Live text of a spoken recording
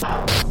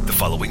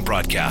following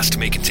broadcast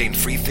may contain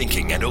free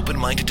thinking and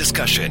open-minded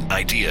discussion,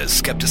 ideas,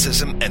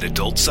 skepticism, and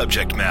adult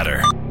subject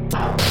matter.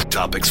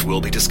 Topics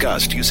will be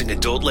discussed using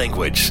adult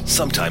language,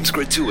 sometimes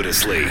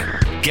gratuitously.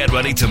 Get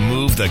ready to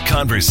move the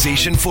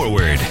conversation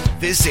forward.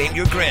 This ain't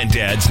your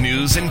granddad's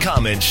news and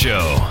comment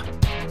show.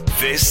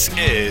 This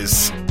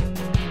is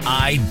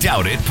I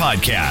Doubt It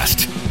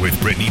Podcast with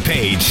Brittany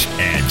Page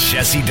and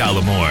Jesse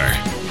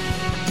Dollamore.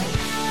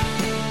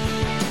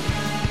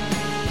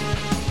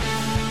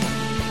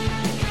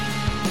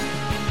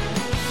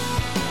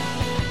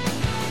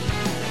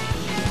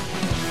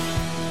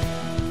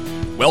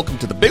 Welcome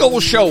to the Big Ol'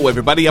 Show,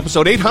 everybody.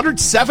 Episode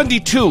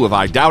 872 of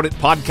I Doubt It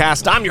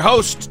Podcast. I'm your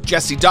host,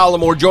 Jesse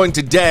Dollamore, joined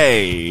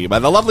today by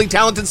the lovely,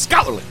 talented,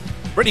 scholarly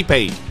Brittany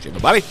Page.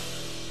 Everybody.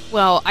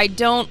 Well, I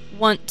don't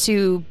want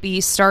to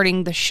be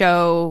starting the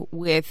show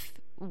with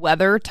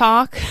weather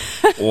talk.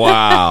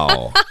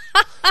 Wow.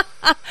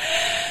 But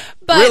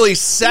really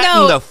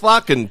setting the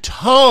fucking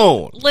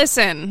tone.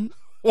 Listen.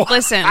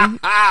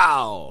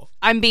 Wow.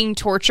 I'm being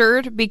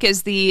tortured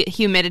because the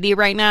humidity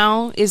right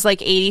now is like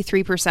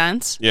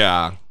 83%.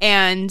 Yeah.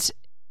 And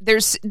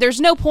there's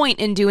no point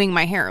in doing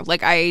my hair.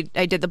 Like I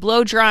did the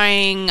blow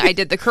drying, I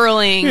did the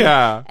curling,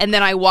 Yeah. And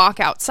then I walk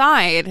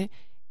outside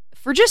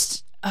for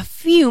just a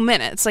few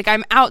minutes. Like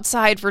I'm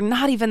outside for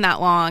not even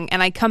that long,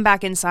 and I come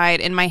back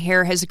inside and my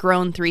hair has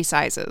grown 3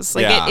 sizes.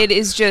 Like Yeah. it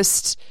is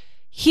just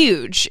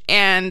huge,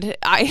 and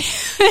I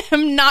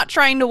am not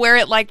trying to wear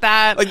it like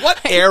that. Like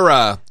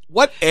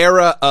what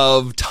era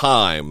of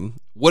time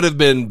would have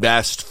been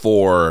best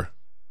for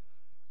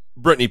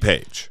Brittany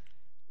Page?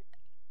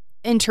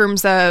 In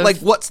terms of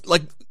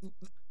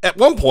at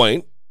one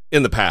point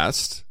in the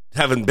past,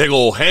 having big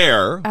old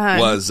hair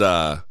was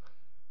a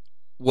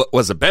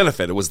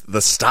benefit. It was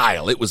the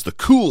style. It was the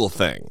cool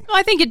thing. Well,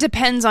 I think it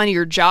depends on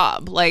your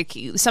job. Like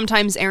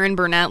sometimes Erin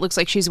Burnett looks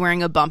like she's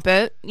wearing a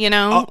bumpet, you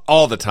know,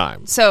 all the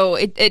time. So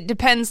it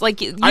depends.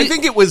 Like I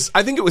think it was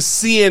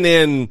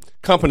CNN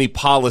company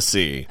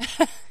policy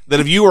that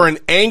if you were an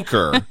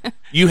anchor,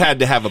 you had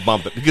to have a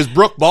bumpet, because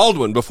Brooke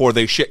Baldwin, before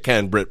they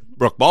shit-canned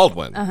Brooke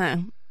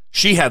Baldwin,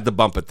 she had the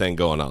bumpet thing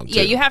going on too.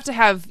 Yeah, you have to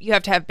have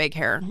big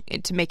hair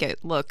to make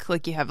it look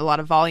like you have a lot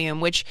of volume.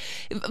 Which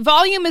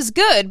volume is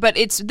good, but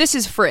this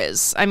is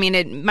frizz. I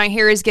mean, my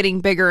hair is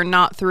getting bigger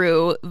not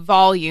through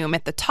volume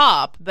at the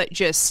top, but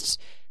just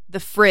the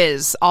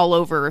frizz all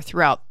over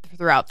throughout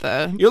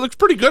the. You look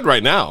pretty good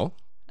right now.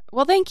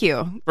 Well, thank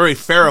you. Very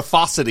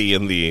Farrah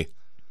in the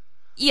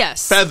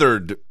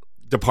feathered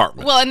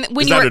department. Well, and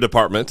when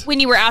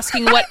you were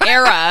asking what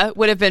era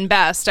would have been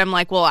best, I'm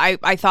like, well,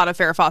 I thought of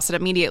Farrah Fawcett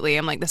immediately.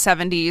 I'm like, the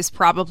 70s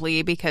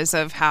probably, because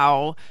of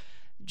how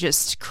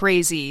just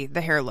crazy the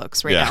hair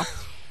looks right now.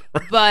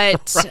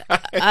 But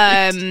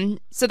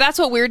so that's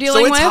what we're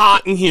dealing with. So it's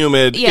hot and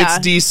humid. Yeah.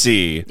 It's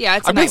DC. Yeah,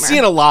 it's a I've been nightmare.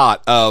 seeing a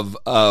lot of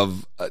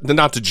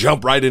not to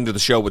jump right into the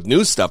show with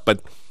news stuff,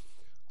 but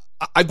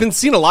I've been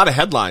seeing a lot of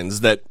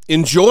headlines that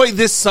enjoy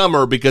this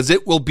summer because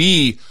it will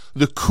be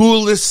the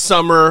coolest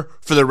summer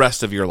for the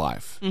rest of your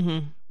life,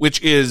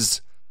 which is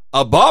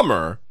a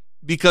bummer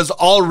because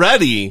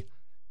already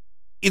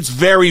it's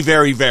very,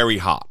 very, very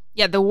hot.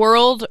 Yeah, the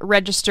world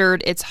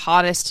registered its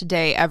hottest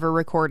day ever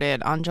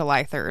recorded on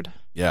July 3rd.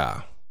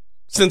 Yeah.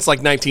 Since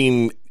like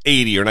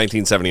 1980 or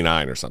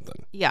 1979 or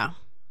something. Yeah.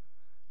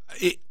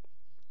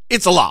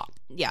 It's a lot.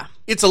 Yeah.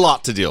 It's a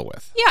lot to deal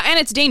with. Yeah, and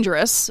it's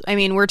dangerous. I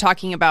mean, we're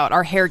talking about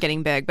our hair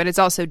getting big, but it's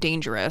also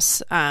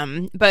dangerous.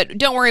 But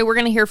don't worry, we're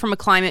going to hear from a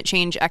climate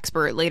change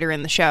expert later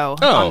in the show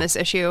on this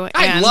issue.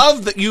 I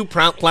love that you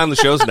plan the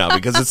shows now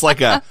because it's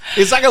like a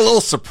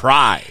little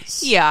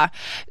surprise. Yeah.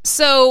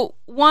 So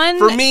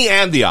for me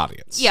and the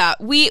audience. Yeah,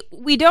 we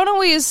don't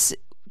always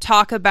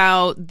talk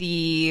about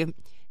the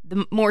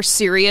more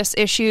serious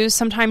issues.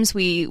 Sometimes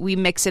we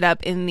mix it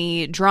up in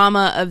the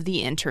drama of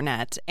the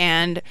internet,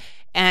 and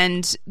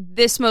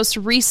this most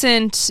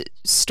recent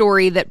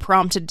story that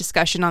prompted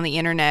discussion on the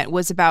internet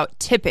was about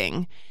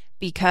tipping,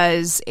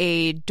 because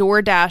a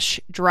DoorDash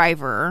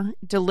driver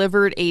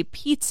delivered a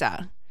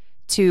pizza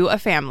to a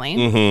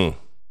family,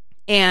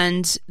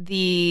 and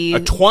a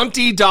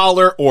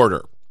 $20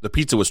 order. The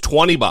pizza was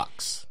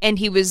 $20, and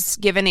he was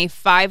given a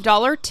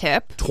 $5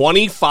 tip,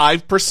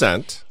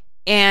 25%.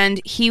 And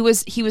he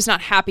was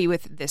not happy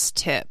with this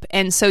tip.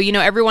 And so,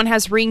 everyone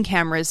has Ring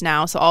cameras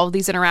now, so all of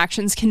these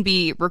interactions can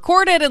be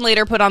recorded and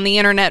later put on the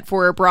internet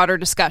for a broader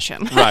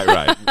discussion.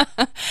 Right.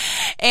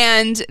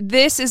 And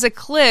this is a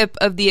clip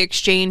of the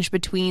exchange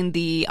between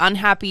the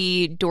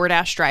unhappy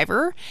DoorDash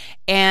driver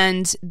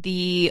and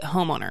the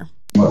homeowner.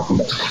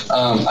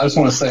 I just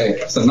want to say,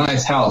 it's a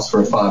nice house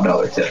for a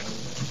 $5 tip.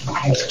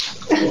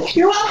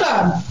 You're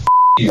welcome.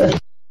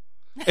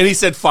 And he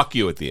said, fuck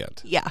you at the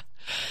end. Yeah.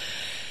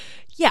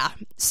 Yeah.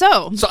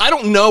 So I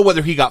don't know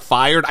whether he got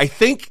fired. I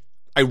think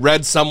I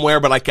read somewhere,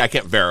 but I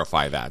can't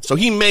verify that. So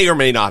he may or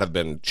may not have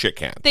been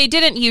shit-canned. They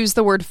didn't use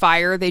the word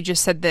fire. They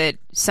just said that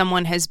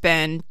someone has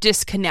been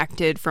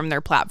disconnected from their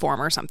platform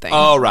or something.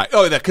 Oh, right.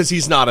 Oh, that because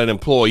he's not an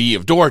employee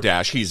of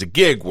DoorDash. He's a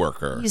gig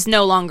worker. He's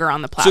no longer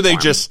on the platform.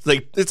 So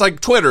it's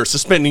like Twitter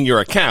suspending your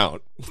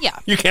account. Yeah.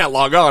 You can't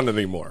log on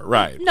anymore.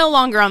 Right. No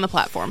longer on the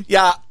platform.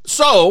 Yeah.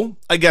 So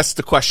I guess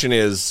the question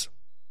is,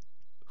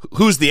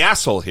 who's the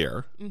asshole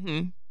here?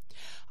 Mm-hmm.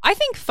 I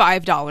think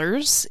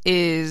 $5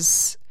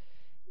 is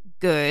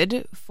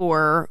good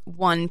for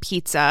one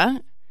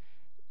pizza,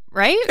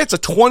 right? It's a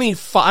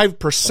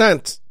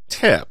 25%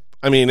 tip.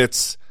 I mean,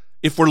 if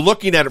we're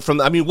looking at it from,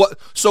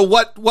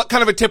 what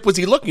kind of a tip was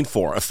he looking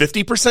for? A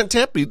 50%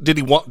 tip? Did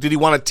he want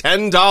a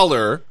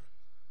 $10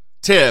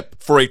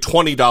 tip for a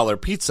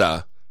 $20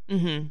 pizza?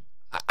 Mm-hmm.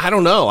 I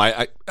don't know.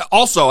 I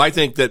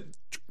think that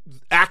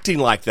acting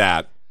like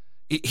that,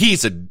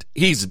 he's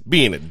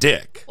being a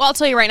dick. Well, I'll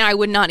tell you right now, I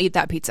would not eat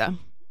that pizza.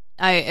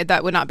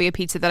 That would not be a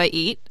pizza that I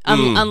eat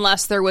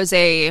unless there was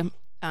a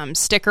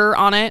sticker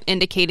on it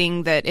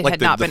indicating that it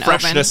had not been opened. Like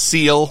the freshness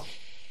seal.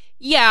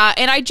 Yeah,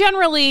 and I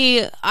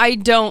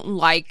don't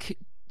like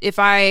if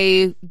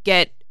I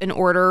get an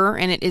order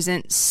and it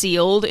isn't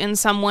sealed in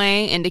some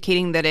way,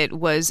 indicating that it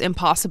was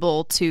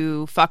impossible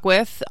to fuck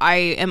with. I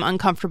am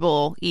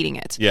uncomfortable eating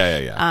it.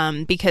 Yeah.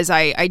 Because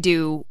I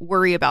do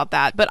worry about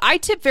that. But I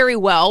tip very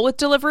well with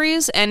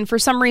deliveries, and for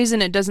some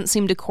reason it doesn't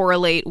seem to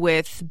correlate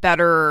with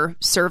better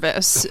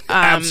service.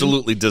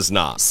 Absolutely does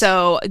not.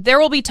 So there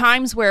will be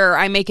times where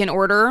I make an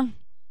order,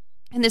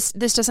 and this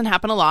doesn't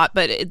happen a lot,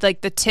 but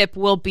the tip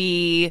will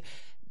be...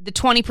 The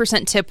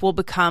 20% tip will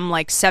become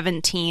like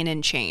 17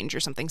 and change or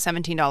something,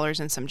 $17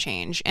 and some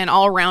change. And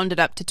I'll round it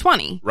up to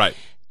 20. Right.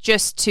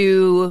 Just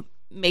to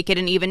make it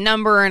an even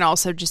number and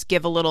also just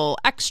give a little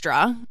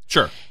extra.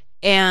 Sure.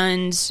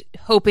 And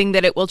hoping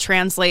that it will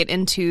translate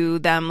into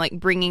them like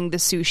bringing the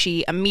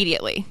sushi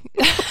immediately.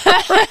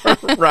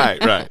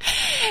 Right.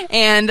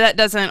 And that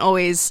doesn't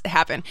always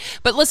happen.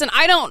 But listen,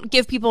 I don't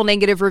give people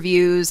negative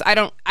reviews. I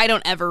don't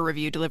ever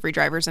review delivery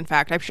drivers. In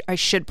fact, I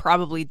should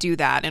probably do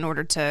that in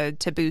order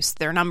to boost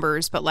their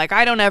numbers. But like,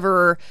 I don't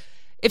ever,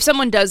 if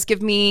someone does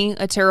give me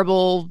a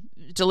terrible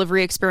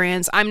delivery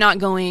experience, I'm not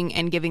going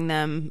and giving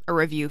them a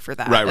review for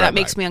that. That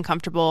makes me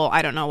uncomfortable.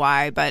 I don't know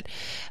why, but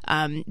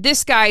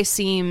this guy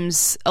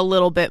seems a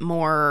little bit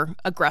more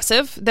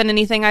aggressive than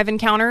anything I've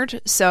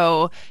encountered.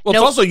 So, well,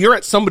 it's also you're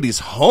at somebody's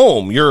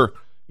home.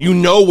 You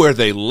know where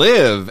they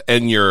live,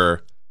 and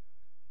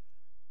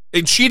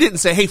she didn't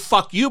say, "Hey,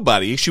 fuck you,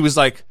 buddy." She was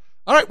like,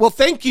 "All right, well,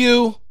 thank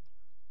you,"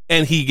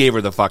 and he gave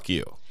her the "fuck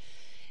you."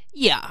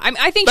 Yeah,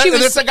 I think she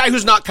was... That's a guy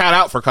who's not cut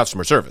out for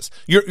customer service.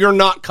 You're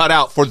not cut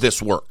out for this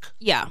work.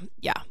 Yeah.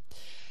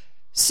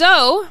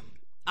 So,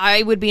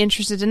 I would be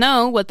interested to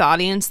know what the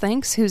audience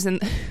thinks. Who's in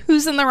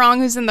the wrong,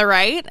 who's in the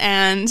right,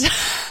 and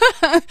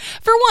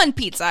for one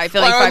pizza, I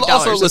feel like $5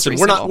 also, is listen,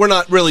 reasonable. we're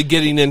not really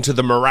getting into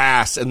the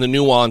morass and the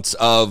nuance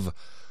of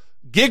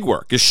gig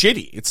work. Is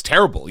shitty. It's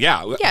terrible.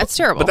 Yeah, it's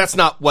terrible. But that's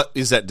not what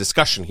is at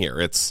discussion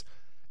here.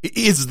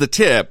 Is the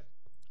tip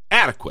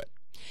adequate?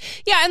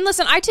 Yeah, and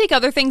listen, I take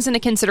other things into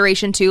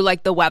consideration too,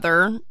 like the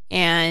weather,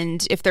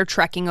 and if they're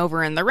trekking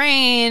over in the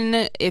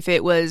rain, if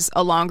it was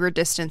a longer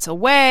distance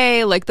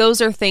away, like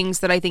those are things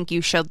that I think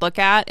you should look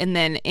at and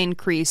then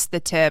increase the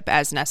tip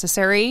as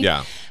necessary.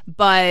 Yeah.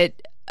 But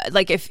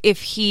like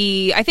if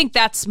he, I think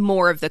that's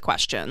more of the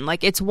question.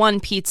 Like it's one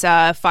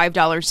pizza,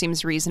 $5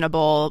 seems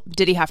reasonable.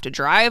 Did he have to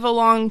drive a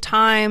long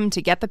time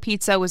to get the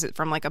pizza? Was it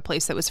from like a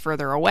place that was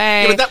further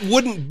away? Yeah, but that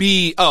wouldn't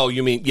be,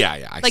 you mean,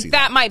 yeah, I like see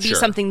that might be sure.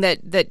 something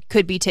that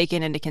could be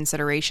taken into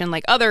consideration,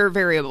 like other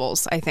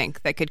variables, I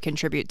think, that could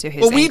contribute to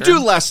his Well, we anger.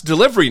 do less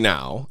delivery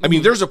now. I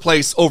mean, there's a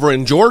place over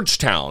in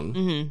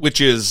Georgetown,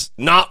 which is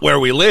not where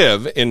we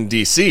live in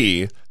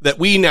D.C., that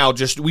we now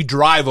we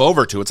drive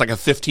over to. It's like a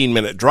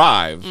 15-minute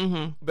drive.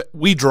 But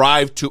we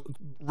drive to,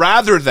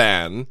 rather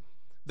than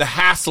the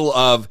hassle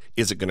of,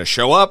 is it going to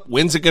show up?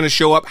 When's it going to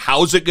show up?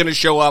 How's it going to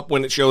show up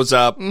when it shows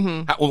up?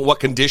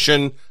 What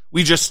condition?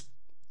 We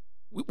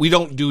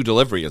don't do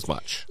delivery as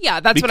much.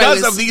 Yeah, that's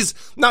because of these,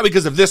 not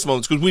because of this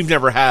moment, because we've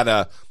never had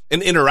an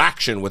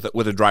interaction with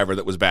a driver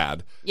that was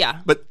bad.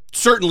 Yeah. But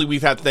certainly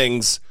we've had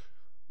things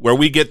where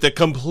we get the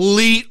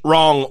complete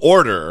wrong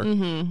order.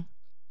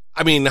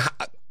 I mean,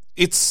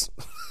 it's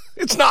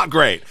not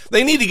great.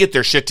 They need to get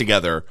their shit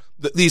together.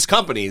 These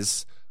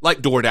companies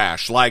like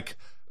DoorDash, like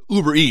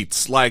Uber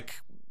Eats,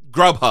 like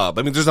Grubhub.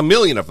 I mean, there's a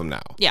million of them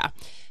now. Yeah,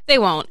 they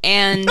won't.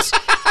 And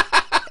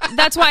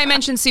that's why I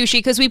mentioned sushi,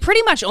 because we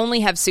pretty much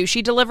only have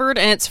sushi delivered,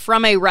 and it's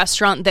from a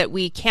restaurant that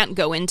we can't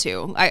go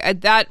into.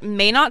 That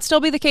may not still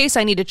be the case.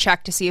 I need to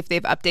check to see if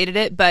they've updated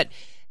it. But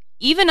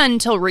even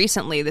until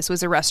recently, this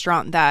was a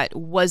restaurant that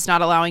was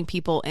not allowing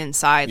people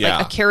inside, like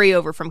a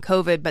carryover from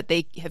COVID, but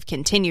they have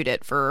continued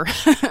it for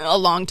a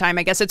long time.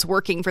 I guess it's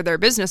working for their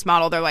business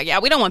model. They're like, yeah,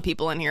 we don't want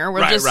people in here.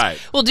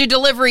 We'll do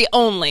delivery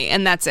only,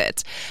 and that's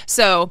it.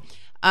 So,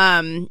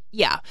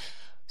 yeah.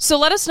 So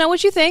let us know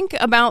what you think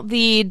about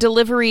the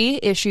delivery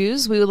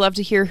issues. We would love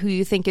to hear who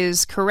you think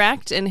is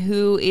correct and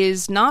who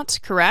is not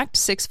correct.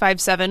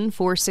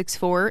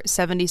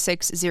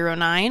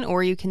 657-464-7609,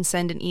 or you can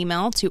send an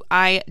email to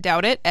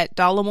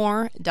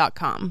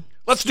idoubitit@dollamore.com.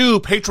 Let's do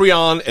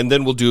Patreon, and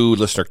then we'll do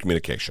listener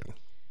communication.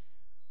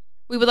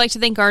 We would like to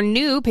thank our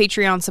new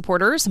Patreon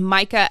supporters,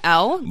 Micah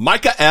L.,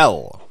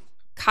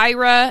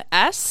 Kyra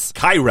S.,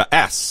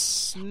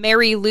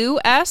 Mary Lou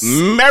S.,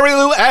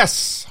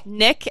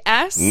 Nick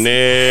S.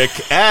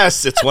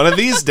 It's one of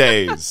these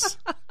days.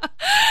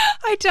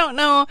 I don't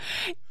know.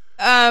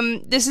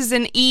 This is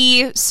an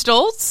E.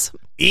 Stoltz.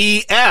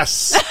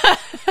 E.S.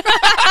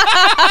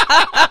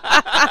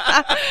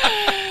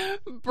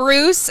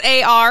 Bruce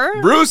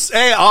A.R.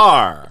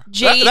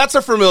 That's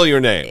a familiar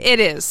name. It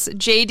is.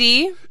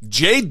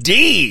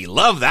 J.D.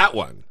 Love that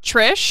one.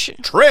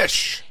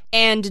 Trish.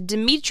 And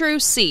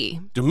Dimitru C.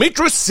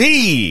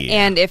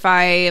 And if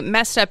I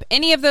messed up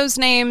any of those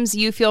names,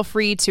 you feel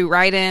free to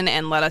write in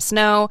and let us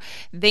know.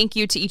 Thank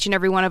you to each and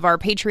every one of our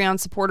Patreon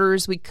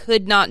supporters. We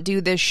could not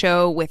do this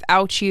show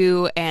without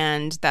you,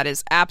 and that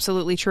is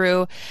absolutely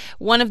true.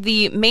 One of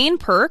the main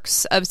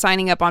perks of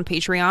signing up on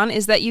Patreon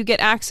is that you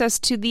get access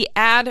to the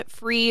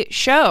ad-free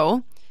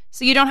show.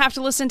 So you don't have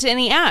to listen to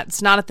any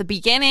ads. Not at the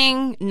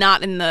beginning,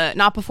 not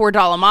before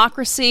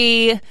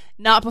Dollamocracy,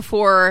 not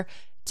before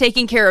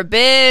Taking Care of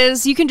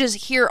Biz. You can just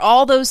hear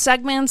all those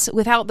segments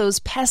without those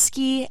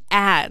pesky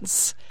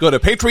ads. Go to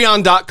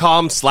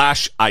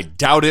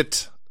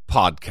patreon.com/IDoubtIt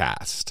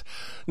podcast.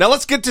 Now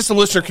let's get to some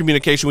listener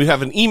communication. We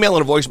have an email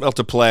and a voicemail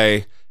to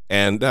play.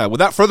 And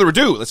without further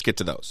ado, let's get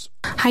to those.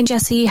 Hi,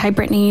 Jesse. Hi,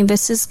 Brittany.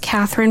 This is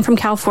Catherine from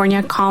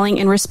California calling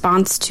in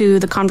response to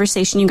the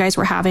conversation you guys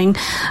were having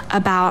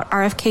about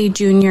RFK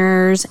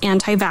Jr.'s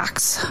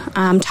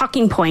anti-vax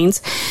talking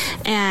points.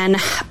 And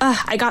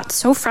I got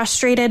so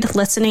frustrated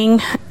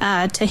listening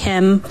to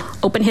him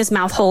open his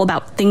mouth hole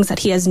about things that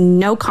he has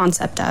no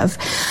concept of.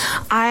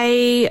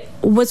 I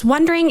was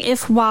wondering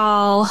if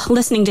while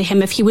listening to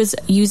him, if he was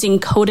using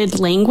coded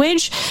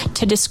language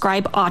to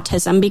describe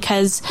autism,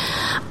 because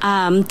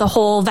the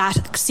whole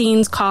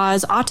vaccines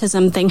cause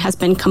autism thing has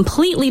been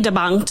completely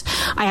debunked.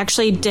 I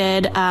actually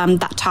did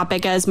that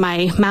topic as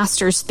my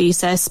master's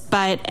thesis.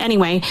 But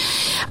anyway,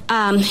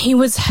 he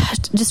was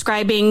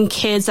describing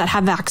kids that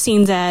have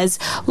vaccines as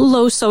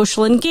low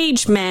social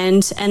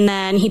engagement. And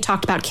then he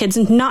talked about kids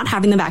not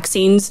having the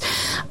vaccines.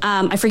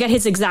 I forget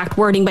his exact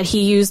wording, but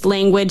he used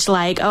language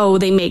like, oh,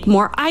 they make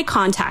more eye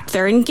contact,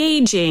 they're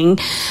engaging.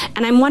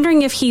 And I'm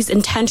wondering if he's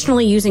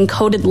intentionally using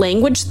coded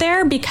language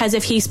there, because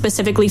if he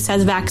specifically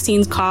says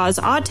vaccines cause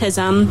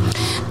autism,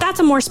 that's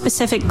a more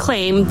specific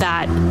claim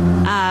that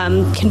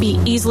can be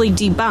easily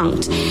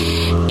debunked.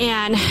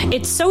 And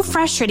it's so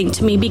frustrating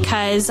to me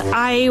because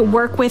I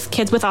work with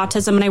kids with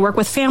autism and I work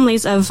with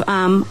families of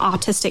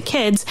autistic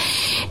kids,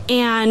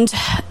 and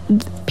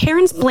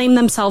parents blame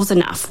themselves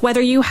enough.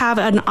 Whether you have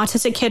an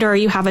autistic kid or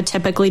you have a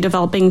typically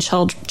developing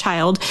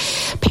child,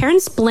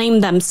 parents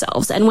blame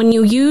themselves. And when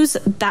you use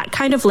that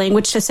kind of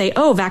language to say,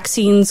 oh,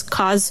 vaccines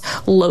cause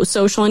low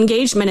social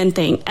engagement and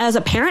thing, as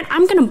a parent,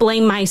 I'm going to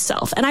blame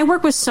myself. And I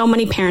work with so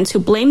many parents who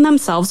blame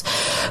themselves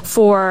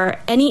for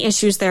any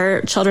issues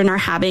their children are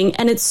having.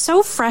 And it's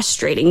so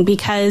frustrating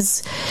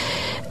because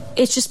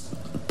it's just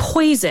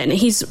poison.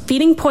 He's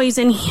feeding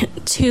poison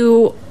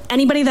to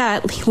anybody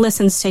that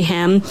listens to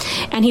him,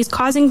 and he's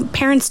causing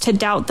parents to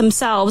doubt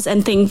themselves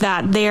and think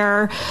that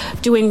they're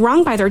doing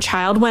wrong by their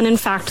child when in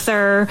fact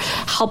they're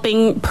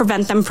helping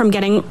prevent them from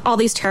getting all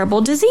these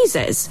terrible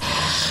diseases.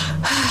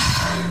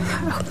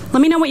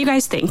 Let me know what you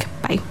guys think.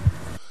 Bye.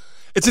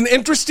 It's an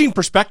interesting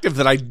perspective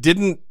that I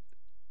didn't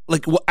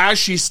like as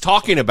she's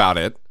talking about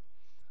it.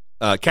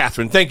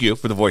 Catherine, thank you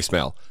for the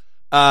voicemail.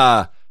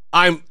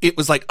 It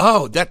was like,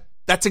 oh,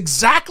 that's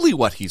exactly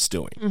what he's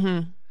doing. Mm-hmm.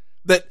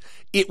 That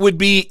it would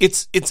be,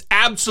 it's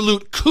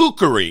absolute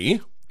kookery,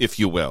 if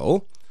you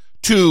will,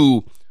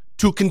 to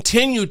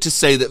continue to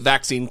say that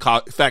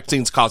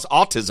vaccines cause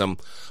autism.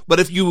 But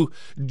if you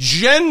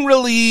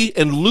generally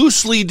and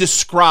loosely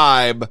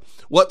describe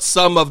what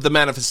some of the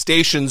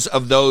manifestations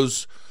of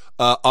those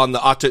on the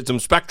autism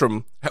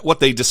spectrum, what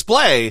they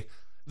display,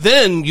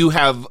 then you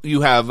have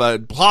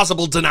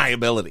plausible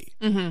deniability.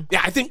 Mm-hmm.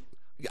 Yeah, I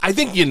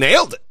think you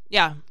nailed it.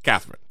 Yeah,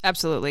 Catherine.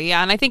 Absolutely.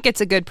 Yeah, and I think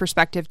it's a good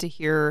perspective to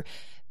hear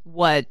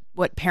what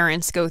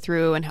parents go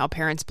through and how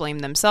parents blame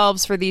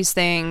themselves for these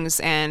things.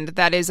 And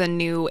that is a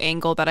new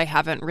angle that I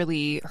haven't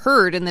really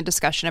heard in the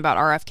discussion about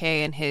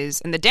RFK and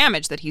the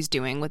damage that he's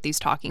doing with these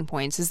talking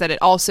points, is that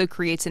it also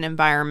creates an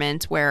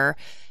environment where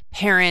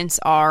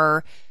parents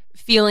are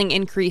feeling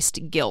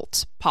increased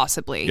guilt,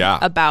 possibly,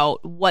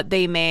 about what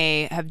they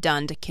may have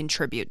done to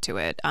contribute to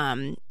it.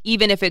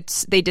 Even if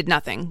they did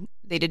nothing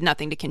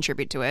to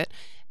contribute to it.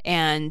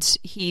 And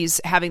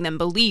he's having them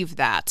believe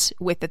that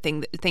with the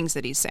things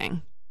that he's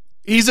saying.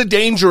 He's a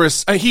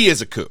dangerous, he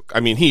is a kook. I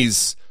mean,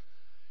 he's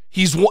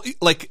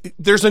like,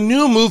 there's a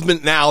new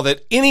movement now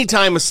that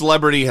anytime a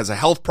celebrity has a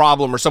health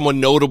problem or someone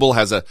notable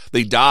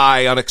they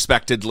die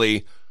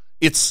unexpectedly,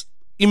 it's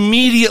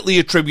immediately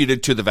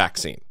attributed to the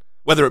vaccine.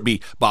 Whether it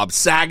be Bob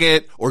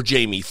Saget or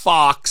Jamie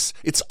Foxx,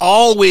 it's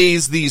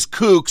always these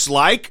kooks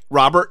like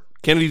Robert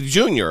Kennedy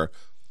Jr.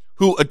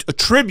 who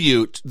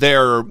attribute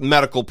their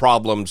medical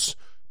problems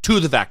to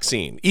the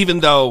vaccine, even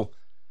though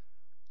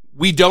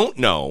we don't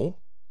know,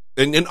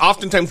 and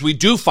oftentimes we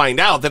do find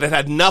out that it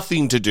had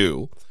nothing to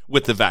do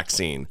with the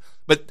vaccine,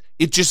 but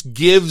it just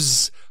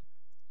gives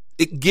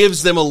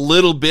them a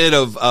little bit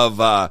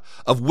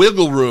of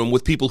wiggle room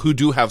with people who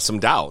do have some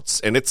doubts,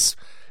 and it's,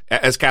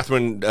 as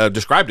Catherine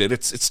described it,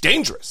 it's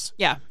dangerous.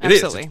 Yeah,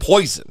 absolutely. It is. It's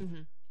poison.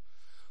 Mm-hmm.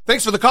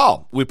 Thanks for the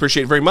call. We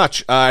appreciate it very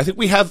much. I think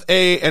we have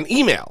an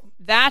email.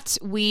 That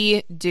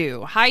we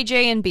do. Hi,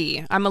 J and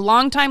B. I'm a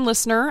longtime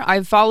listener.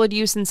 I've followed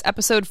you since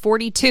episode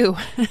 42.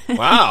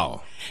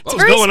 Wow. What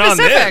was going on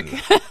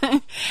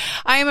then?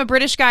 I am a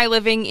British guy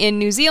living in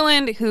New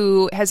Zealand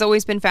who has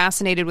always been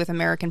fascinated with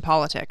American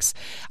politics.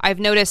 I've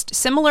noticed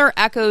similar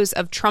echoes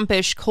of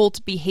Trumpish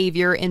cult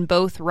behavior in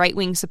both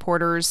right-wing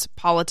supporters,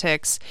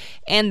 politics,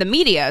 and the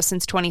media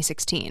since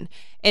 2016.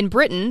 In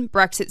Britain,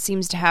 Brexit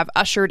seems to have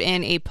ushered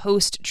in a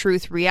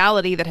post-truth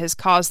reality that has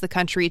caused the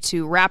country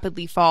to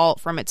rapidly fall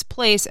from its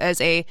place as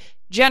a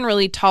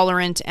generally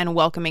tolerant and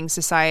welcoming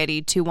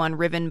society to one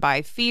riven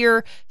by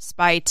fear,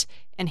 spite,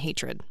 and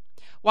hatred.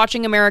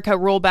 Watching America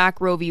roll back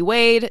Roe v.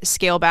 Wade,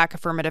 scale back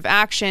affirmative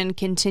action,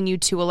 continue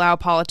to allow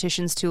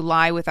politicians to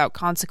lie without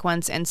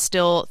consequence, and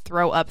still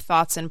throw up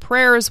thoughts and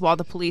prayers while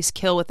the police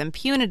kill with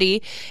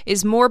impunity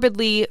is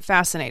morbidly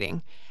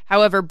fascinating.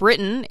 However,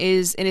 Britain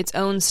is in its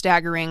own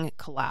staggering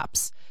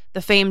collapse.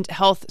 The famed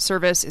health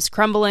service is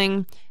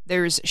crumbling.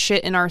 There's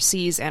shit in our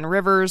seas and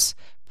rivers.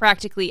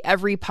 Practically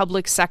every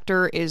public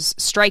sector is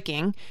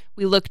striking.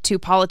 We look to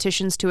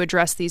politicians to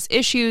address these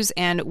issues,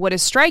 and what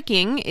is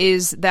striking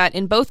is that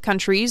in both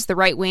countries, the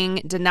right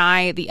wing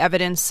deny the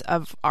evidence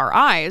of our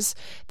eyes.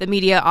 The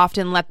media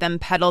often let them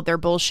peddle their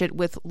bullshit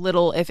with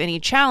little, if any,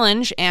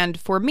 challenge, and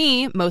for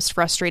me, most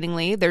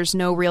frustratingly, there's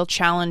no real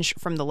challenge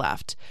from the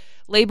left.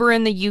 Labour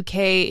in the UK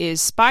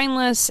is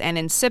spineless and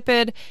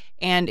insipid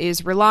and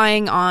is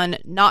relying on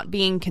not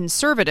being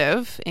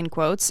conservative, in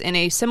quotes, in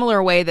a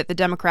similar way that the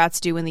Democrats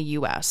do in the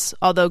US,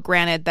 although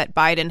granted that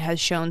Biden has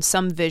shown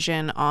some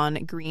vision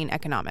on green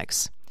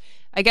economics.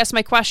 I guess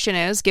my question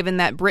is, given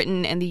that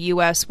Britain and the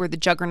US were the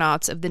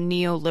juggernauts of the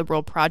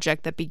neoliberal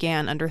project that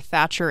began under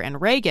Thatcher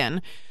and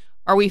Reagan,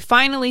 are we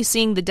finally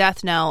seeing the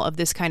death knell of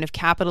this kind of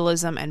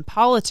capitalism and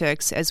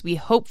politics as we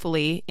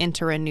hopefully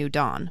enter a new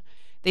dawn?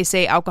 They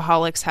say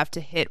alcoholics have to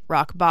hit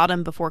rock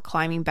bottom before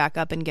climbing back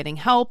up and getting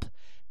help.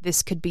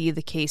 This could be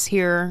the case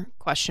here, ?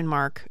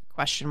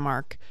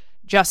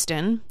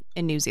 Justin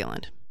in New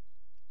Zealand.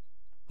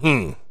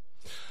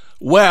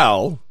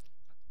 Well,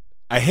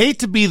 I hate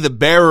to be the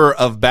bearer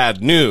of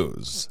bad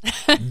news.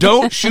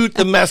 Don't shoot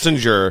the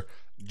messenger,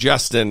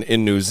 Justin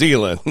in New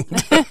Zealand.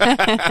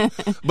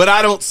 But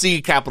I don't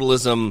see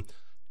capitalism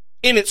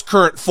in its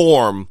current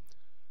form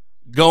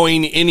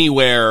going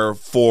anywhere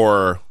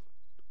for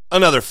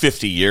another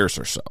 50 years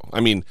or so.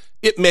 I mean,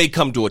 it may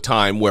come to a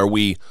time where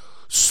we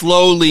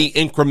slowly,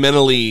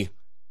 incrementally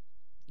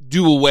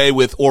do away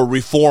with or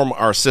reform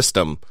our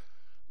system,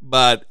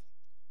 but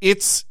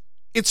it's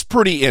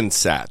pretty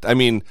inset. I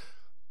mean,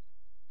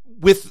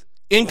 with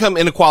income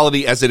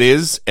inequality as it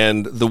is,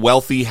 and the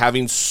wealthy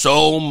having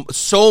so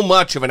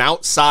much of an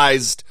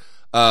outsized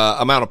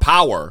amount of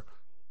power,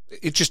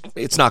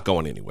 it's not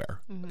going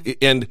anywhere. Mm-hmm.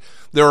 And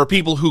there are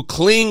people who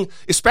cling,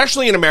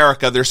 especially in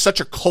America, there's such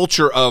a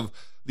culture of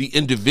the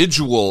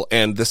individual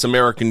and this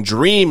American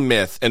dream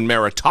myth and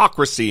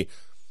meritocracy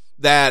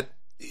that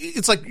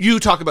it's like you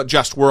talk about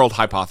just world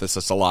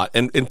hypothesis a lot.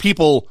 And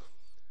people,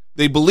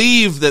 they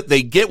believe that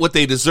they get what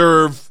they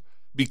deserve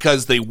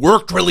because they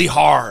worked really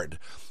hard.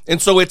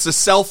 And so it's a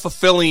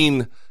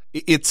self-fulfilling,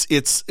 it's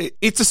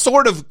a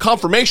sort of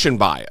confirmation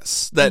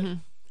bias that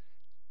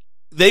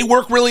they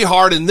work really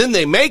hard and then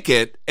they make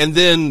it, and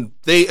then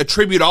they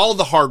attribute all of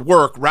the hard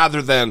work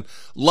rather than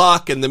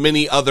luck and the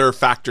many other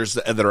factors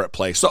that are at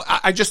play. So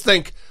I just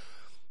think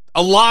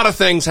a lot of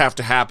things have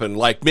to happen,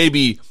 like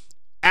maybe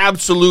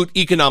absolute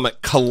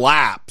economic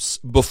collapse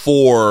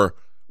before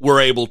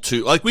we're able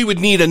to, like we would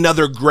need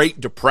another Great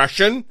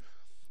Depression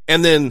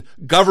and then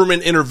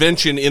government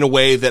intervention in a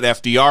way that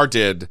FDR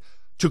did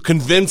to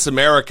convince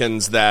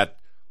Americans that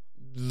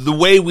the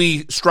way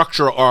we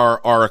structure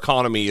our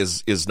economy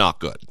is not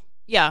good.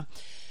 Yeah.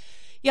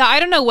 Yeah, I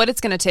don't know what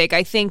it's going to take.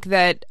 I think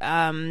that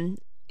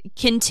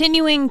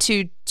continuing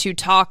to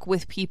talk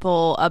with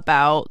people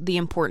about the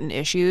important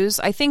issues,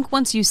 I think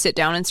once you sit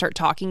down and start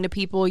talking to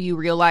people, you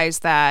realize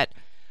that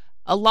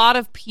a lot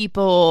of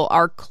people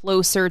are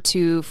closer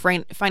to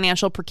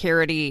financial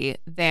precarity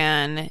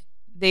than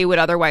they would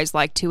otherwise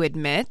like to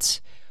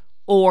admit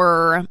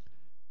or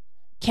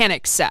can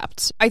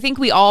accept. I think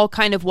we all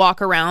kind of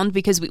walk around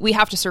because we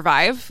have to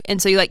survive,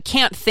 and so you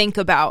can't think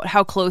about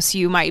how close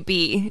you might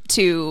be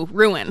to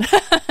ruin.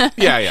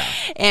 Yeah.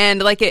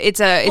 And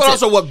it's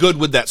also what good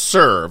would that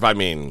serve? I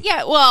mean,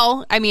 yeah.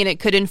 Well, I mean, it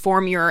could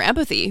inform your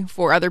empathy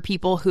for other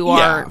people who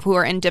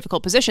are in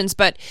difficult positions.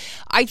 But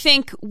I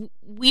think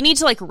we need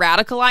to like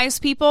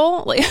radicalize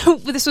people. Like,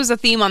 this was a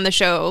theme on the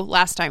show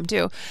last time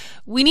too.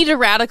 We need to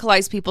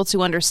radicalize people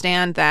to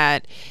understand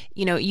that,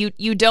 you know,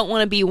 you don't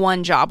want to be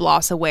one job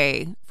loss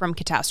away from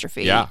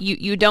catastrophe. Yeah.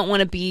 You don't want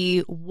to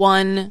be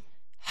one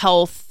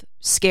health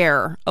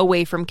scare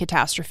away from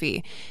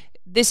catastrophe.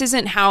 This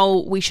isn't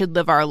how we should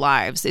live our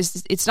lives.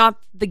 It's not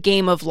the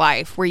game of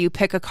life where you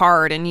pick a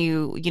card and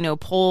you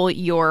pull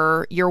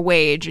your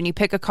wage, and you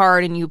pick a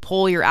card and you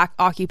pull your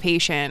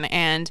occupation,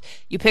 and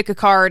you pick a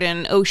card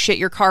and, oh shit,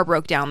 your car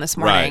broke down this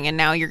morning, Right. and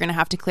now you're going to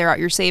have to clear out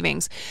your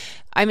savings.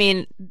 I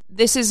mean,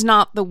 this is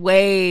not the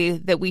way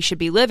that we should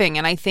be living.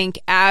 And I think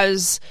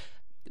as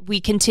we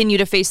continue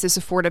to face this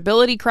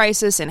affordability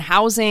crisis in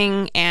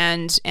housing,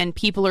 and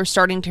people are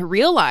starting to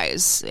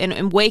realize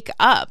and wake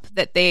up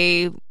that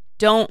they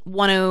don't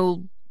want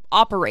to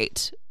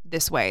operate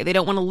this way, they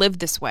don't want to live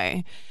this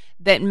way,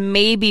 that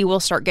maybe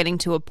we'll start getting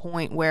to a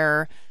point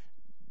where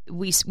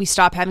we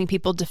stop having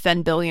people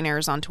defend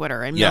billionaires on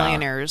Twitter and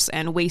millionaires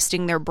and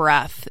wasting their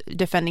breath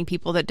defending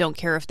people that don't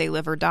care if they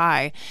live or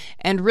die,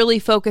 and really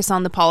focus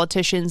on the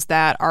politicians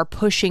that are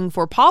pushing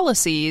for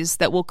policies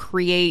that will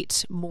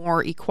create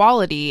more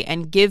equality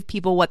and give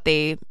people what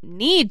they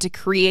need to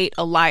create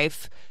a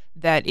life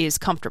that is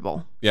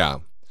comfortable. Yeah.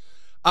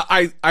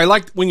 I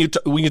like when you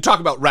talk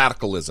about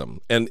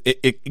radicalism, and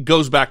it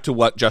goes back to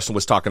what Justin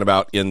was talking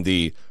about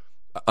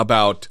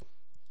about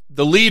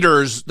the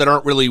leaders that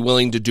aren't really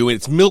willing to do it.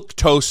 It's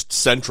milquetoast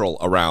central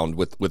around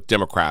with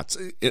Democrats.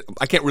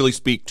 I can't really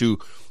speak to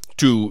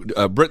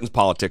Britain's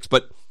politics,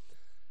 but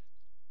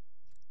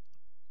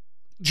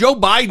Joe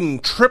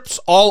Biden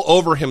trips all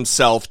over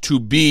himself to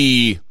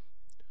be,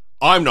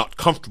 I'm not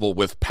comfortable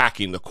with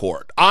packing the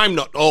court. I'm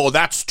not,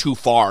 that's too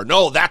far.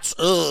 No, that's,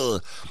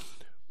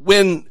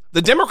 when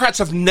the Democrats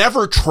have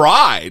never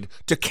tried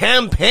to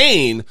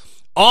campaign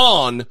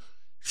on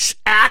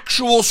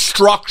actual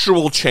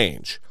structural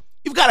change.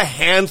 You've got a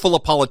handful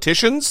of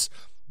politicians,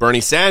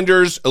 Bernie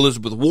Sanders,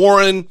 Elizabeth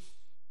Warren,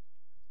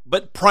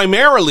 but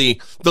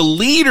primarily the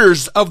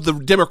leaders of the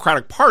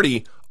Democratic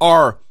Party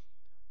are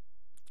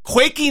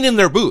quaking in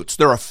their boots.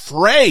 They're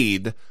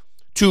afraid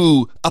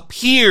to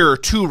appear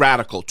too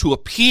radical, to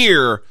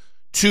appear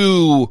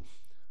too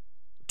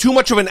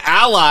much of an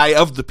ally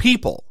of the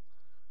people.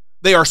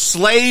 They are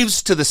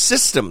slaves to the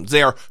system.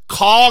 They are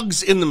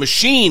cogs in the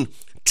machine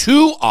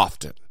too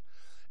often.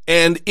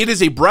 And it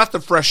is a breath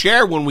of fresh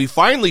air when we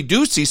finally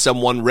do see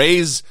someone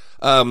rise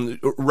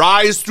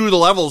through the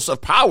levels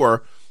of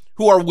power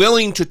who are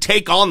willing to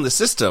take on the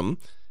system.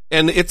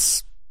 And it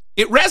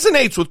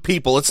resonates with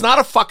people. It's not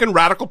a fucking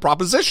radical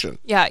proposition.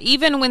 Yeah,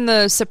 even when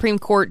the Supreme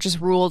Court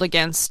just ruled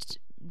against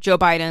Joe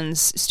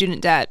Biden's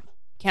student debt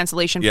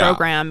cancellation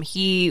program,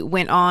 he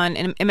went on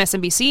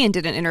MSNBC and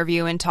did an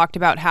interview and talked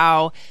about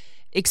how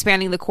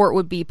expanding the court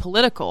would be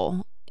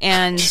political.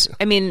 And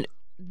I mean,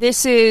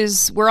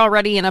 we're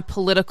already in a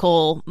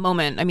political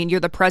moment. I mean, you're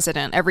the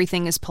president.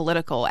 Everything is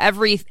political.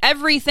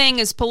 Everything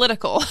is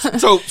political.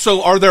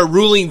 So are their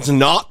rulings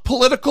not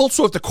political?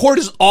 So if the court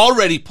is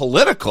already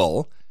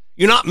political,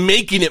 you're not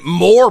making it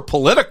more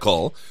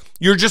political.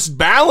 You're just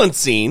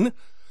balancing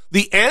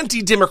the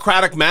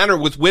anti-democratic manner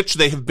with which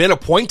they have been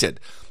appointed.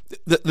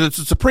 The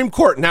Supreme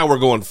Court, now we're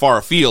going far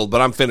afield,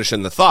 but I'm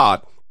finishing the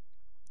thought.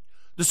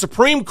 The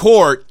Supreme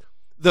Court,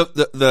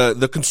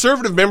 the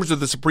conservative members of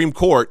the Supreme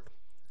Court,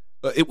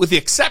 with the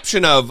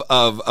exception of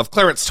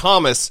Clarence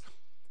Thomas,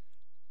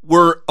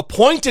 were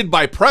appointed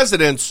by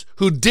presidents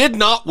who did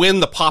not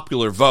win the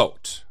popular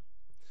vote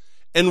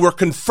and were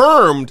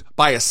confirmed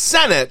by a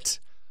Senate.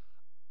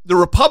 The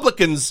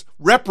Republicans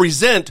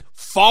represent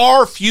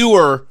far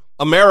fewer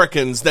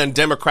Americans than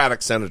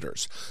Democratic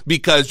senators,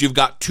 because you've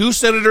got two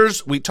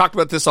senators. We talked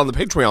about this on the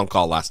Patreon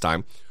call last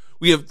time.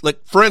 We have,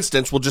 like, for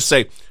instance, we'll just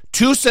say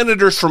 2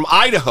 senators from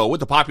Idaho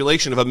with a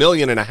population of 1.5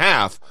 million,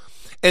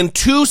 and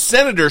 2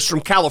 senators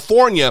from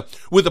California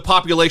with a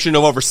population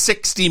of over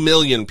 60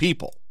 million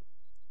people.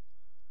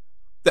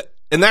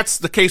 And that's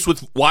the case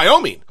with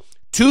Wyoming.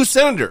 2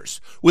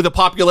 senators with a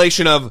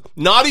population of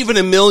not even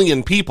 1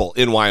 million people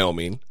in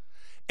Wyoming,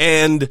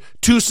 and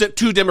two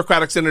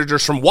Democratic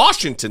senators from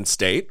Washington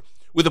State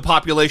with a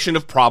population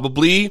of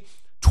probably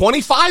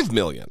 25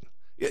 million.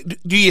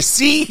 Do you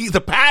see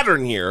the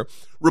pattern here?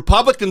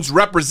 Republicans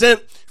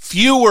represent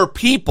fewer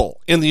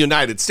people in the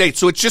United States.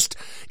 So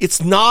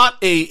it's not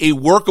a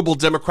workable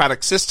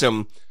democratic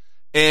system.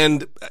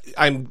 And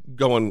I'm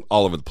going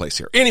all over the place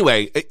here.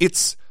 Anyway,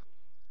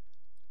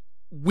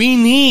 we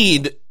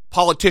need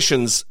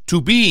politicians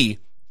to be,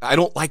 I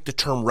don't like the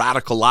term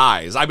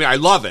radicalize. I mean, I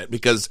love it,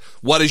 because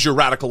what is your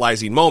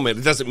radicalizing moment?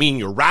 It doesn't mean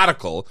you're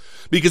radical,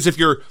 because if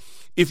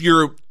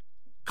you're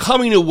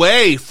coming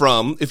away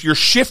from, if you're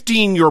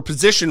shifting your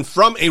position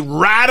from a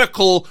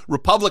radical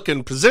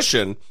Republican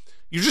position,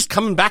 you're just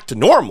coming back to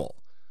normal.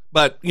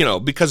 But,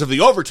 because of the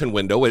Overton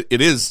window, it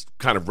is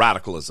kind of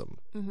radicalism.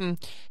 Mm-hmm.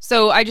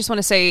 So I just want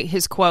to say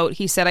his quote.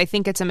 He said, I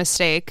think it's a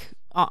mistake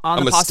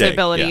on the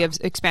possibility of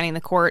expanding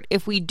the court.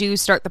 If we do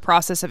start the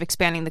process of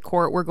expanding the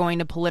court, we're going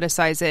to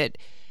politicize it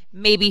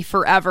maybe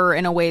forever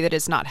in a way that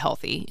is not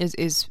healthy, is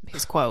his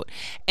quote.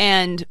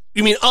 And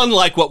you mean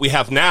unlike what we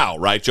have now,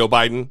 right, Joe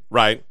Biden?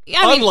 Right? Yeah,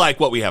 I mean, unlike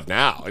what we have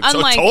now. It's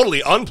so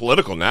totally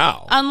unpolitical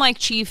now. Unlike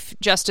Chief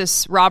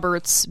Justice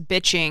Roberts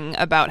bitching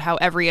about how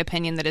every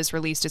opinion that is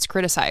released is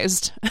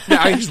criticized.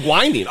 Yeah, he's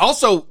whining.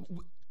 Also,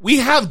 we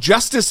have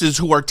justices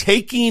who are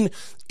taking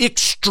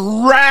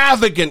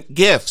extravagant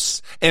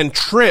gifts and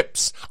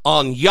trips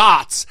on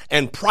yachts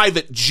and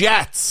private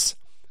jets.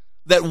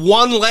 That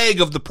one leg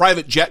of the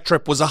private jet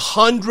trip was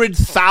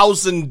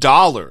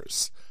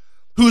 $100,000,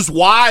 whose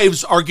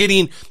wives are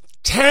getting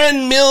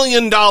 $10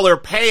 million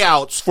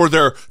payouts for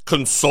their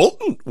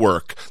consultant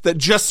work that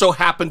just so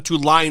happened to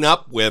line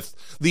up with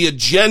the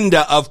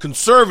agenda of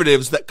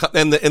conservatives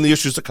and the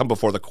issues that come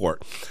before the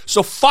court.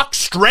 So fuck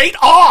straight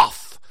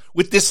off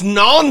with this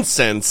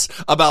nonsense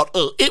about,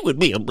 it would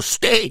be a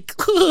mistake.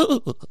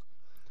 That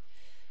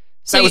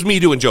was me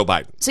doing Joe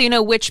Biden. So you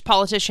know which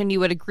politician you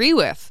would agree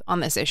with on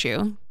this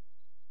issue?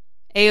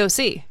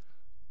 AOC.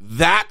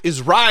 That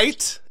is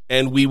right.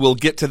 And we will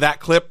get to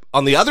that clip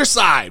on the other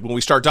side when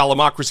we start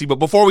Dollamocracy. But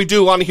before we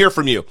do, I want to hear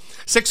from you.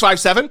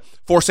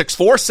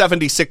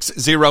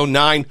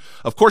 657-464-7609.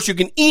 Of course, you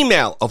can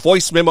email a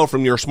voice memo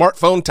from your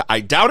smartphone to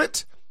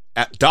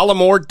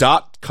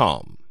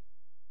idoubt@dollamore.com.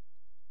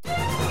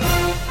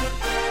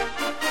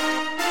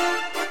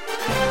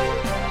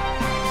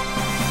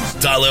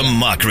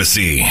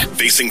 Dollamocracy.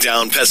 Facing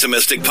down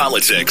pessimistic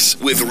politics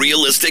with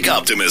realistic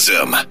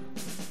optimism.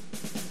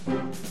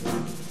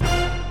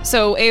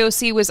 So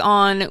AOC was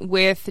on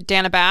with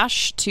Dana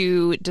Bash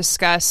to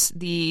discuss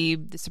the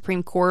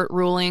Supreme Court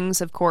rulings.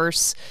 Of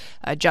course,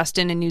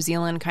 Justin in New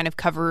Zealand kind of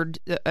covered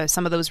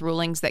some of those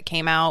rulings that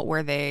came out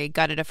where they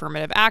gutted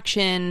affirmative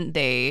action.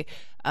 They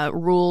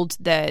ruled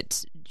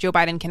that Joe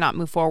Biden cannot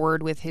move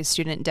forward with his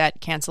student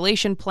debt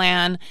cancellation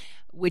plan,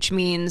 which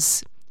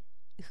means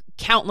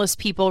countless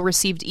people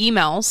received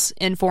emails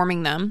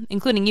informing them,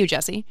 including you,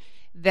 Jesse,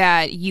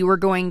 that you were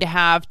going to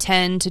have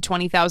 $10,000 to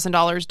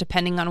 $20,000,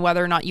 depending on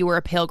whether or not you were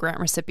a Pell Grant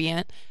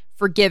recipient,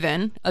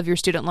 forgiven of your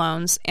student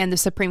loans. And the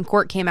Supreme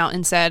Court came out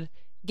and said,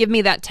 give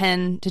me that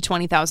 $10,000 to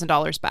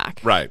 $20,000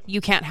 back. Right.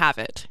 You can't have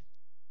it.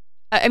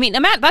 I mean,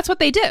 that's what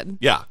they did.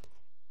 Yeah.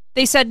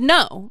 They said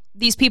no.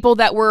 These people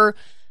that were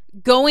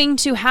going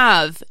to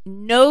have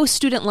no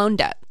student loan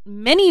debt.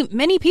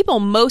 Many people,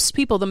 most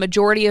people, the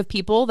majority of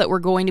people that were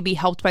going to be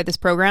helped by this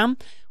program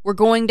were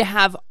going to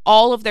have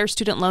all of their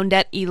student loan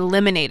debt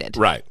eliminated.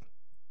 Right.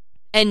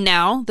 And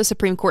now the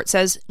Supreme Court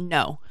says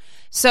no.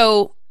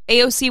 So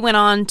AOC went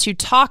on to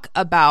talk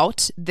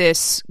about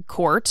this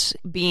court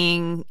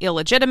being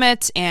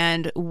illegitimate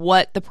and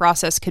what the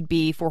process could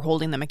be for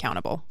holding them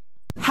accountable.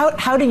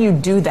 How do you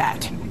do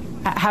that?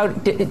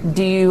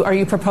 Are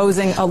you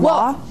proposing a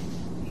law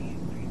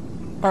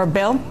or a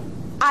bill?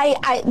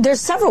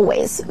 There's several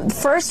ways.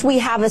 First, we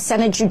have a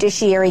Senate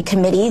Judiciary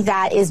Committee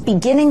that is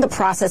beginning the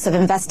process of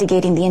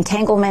investigating the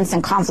entanglements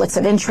and conflicts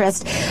of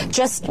interest.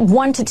 Just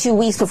 1 to 2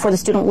 weeks before the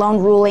student loan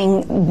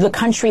ruling, the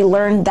country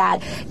learned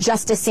that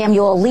Justice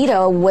Samuel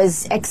Alito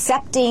was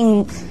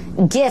accepting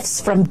gifts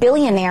from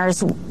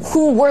billionaires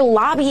who were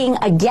lobbying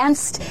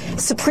against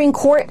Supreme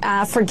Court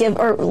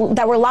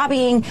that were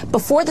lobbying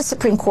before the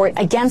Supreme Court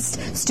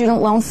against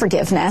student loan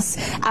forgiveness.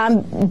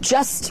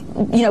 Just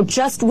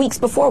weeks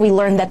before, we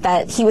learned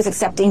that he was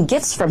accepting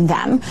gifts from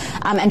them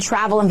and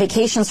travel and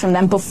vacations from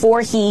them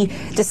before he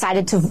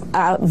decided to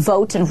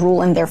vote and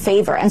rule in their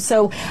favor. And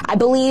so I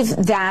believe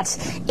that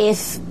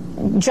if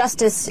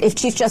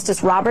Chief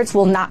Justice Roberts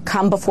will not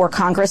come before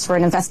Congress for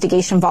an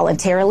investigation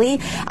voluntarily,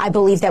 I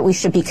believe that we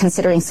should be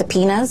considering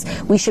subpoenas.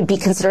 We should be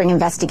considering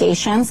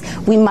investigations.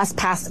 We must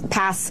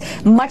pass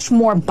much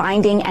more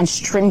binding and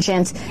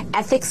stringent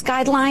ethics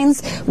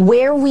guidelines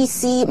where we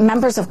see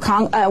members of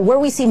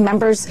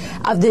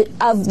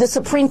the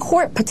Supreme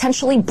Court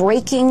potentially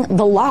breaking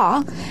the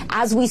law,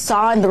 as we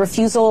saw in the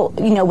refusal,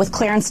 with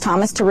Clarence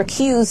Thomas to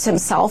recuse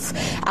himself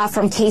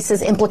from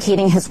cases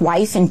implicating his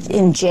wife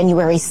in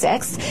January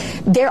 6th.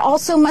 There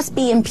also must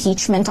be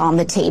impeachment on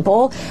the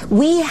table.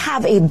 We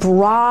have a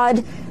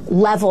broad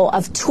level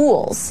of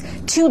tools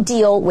to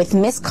deal with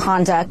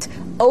misconduct,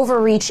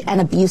 overreach,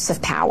 and abuse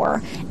of power.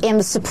 And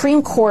the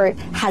Supreme Court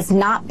has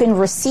not been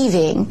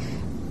receiving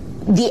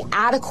the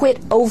adequate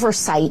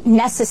oversight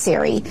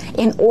necessary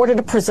in order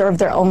to preserve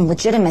their own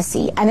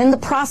legitimacy. And in the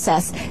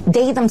process,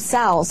 they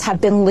themselves have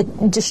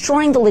been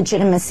destroying the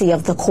legitimacy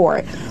of the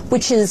court,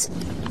 which is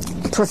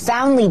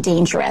profoundly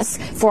dangerous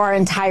for our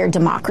entire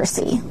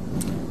democracy.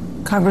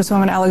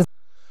 Congresswoman Alex.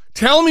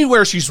 Tell me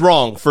where she's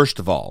wrong, first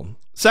of all.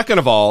 Second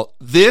of all,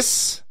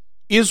 this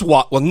is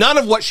none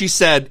of what she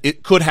said,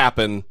 it could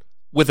happen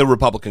with a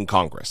Republican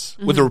Congress,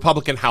 with a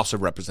Republican House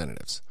of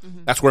Representatives.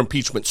 That's where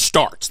impeachment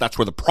starts. That's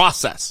where the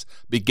process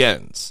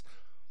begins.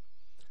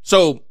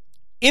 So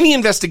any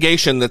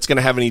investigation that's going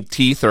to have any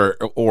teeth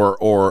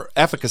or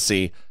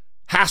efficacy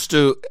has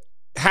to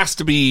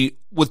be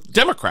with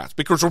Democrats,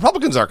 because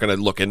Republicans aren't going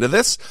to look into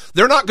this.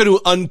 They're not going to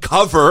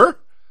uncover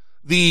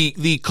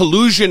the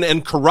collusion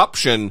and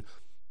corruption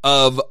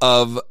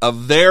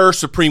of their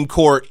Supreme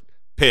Court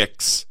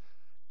picks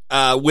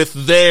with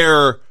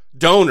their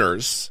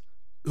donors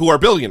who are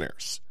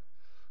billionaires.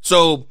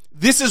 So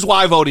this is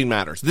why voting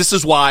matters. This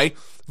is why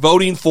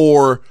voting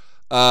for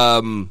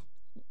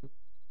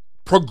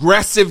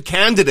progressive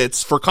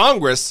candidates for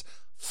Congress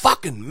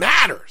fucking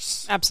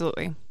matters.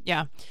 Absolutely.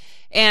 Yeah.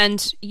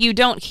 And you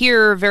don't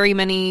hear very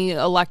many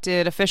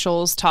elected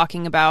officials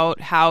talking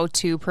about how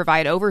to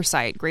provide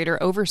oversight,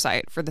 greater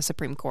oversight for the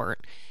Supreme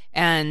Court.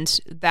 And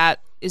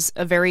that is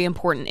a very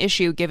important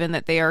issue given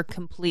that they're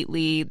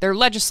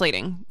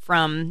legislating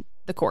from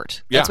the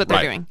court. That's what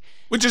they're doing.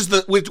 Which is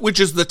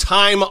the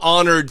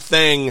time-honored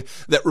thing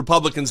that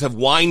Republicans have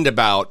whined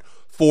about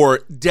for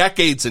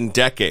decades and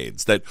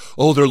decades, that,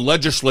 they're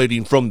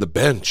legislating from the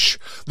bench.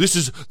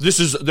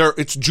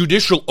 It's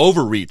judicial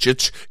overreach.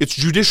 It's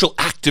judicial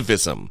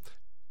activism.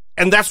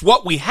 And that's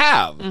what we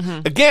have. Mm-hmm.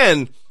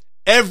 Again,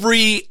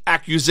 every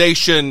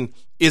accusation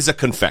is a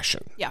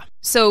confession. Yeah.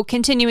 So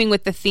continuing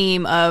with the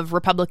theme of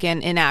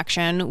Republican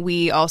inaction,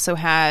 we also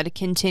had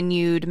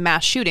continued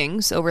mass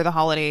shootings over the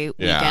holiday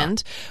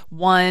weekend.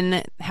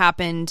 One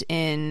happened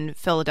in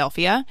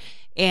Philadelphia,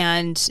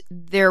 and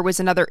there was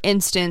another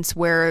instance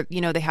where,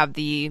 they have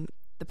the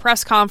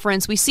press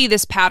conference. We see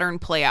this pattern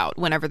play out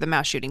whenever the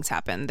mass shootings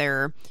happen.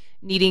 They're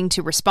needing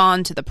to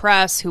respond to the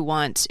press who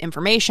want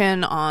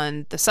information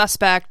on the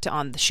suspect,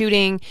 on the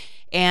shooting.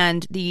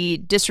 And the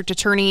district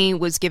attorney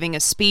was giving a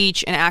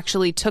speech and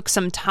actually took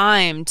some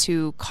time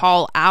to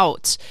call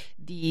out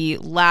the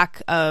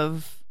lack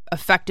of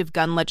effective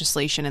gun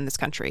legislation in this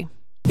country.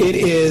 It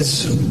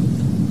is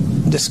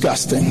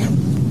disgusting,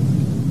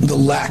 the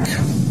lack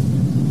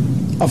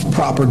of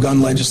proper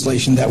gun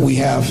legislation that we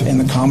have in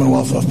the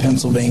Commonwealth of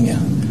Pennsylvania.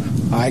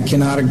 I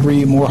cannot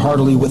agree more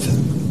heartily with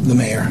the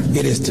mayor.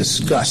 It is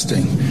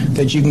disgusting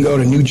that you can go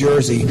to New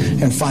Jersey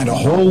and find a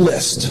whole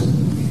list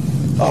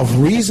of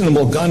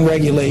reasonable gun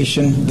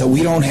regulation that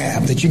we don't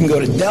have, that you can go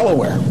to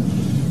Delaware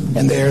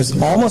and there's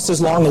almost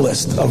as long a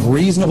list of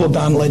reasonable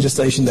gun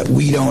legislation that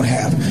we don't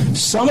have.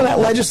 Some of that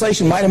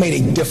legislation might have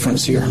made a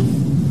difference here.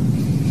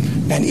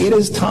 And it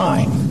is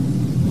time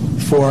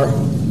for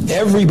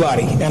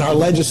everybody in our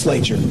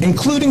legislature,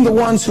 including the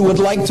ones who would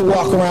like to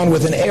walk around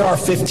with an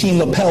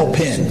AR-15 lapel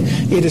pin,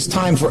 it is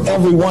time for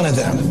every one of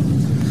them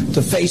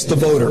to face the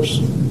voters.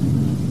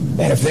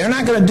 And if they're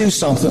not going to do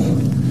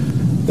something,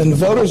 then the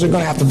voters are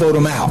going to have to vote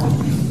them out.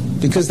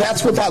 Because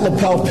that's what that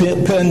lapel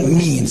pin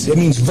means. It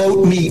means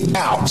vote me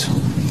out.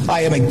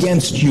 I am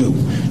against you,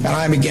 and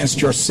I am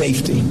against your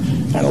safety.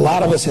 And a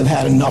lot of us have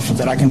had enough of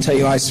it. I can tell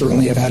you I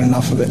certainly have had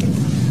enough of it.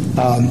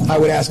 I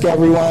would ask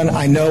everyone,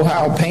 I know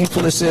how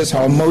painful this is,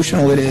 how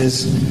emotional it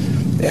is.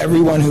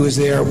 Everyone who is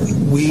there,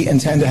 we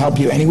intend to help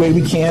you any way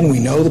we can. We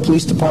know the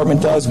police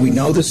department does. We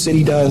know the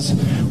city does.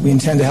 We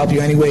intend to help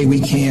you any way we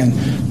can.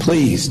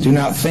 Please do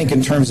not think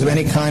in terms of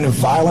any kind of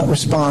violent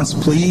response.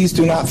 Please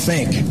do not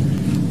think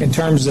in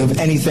terms of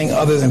anything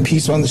other than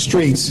peace on the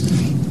streets.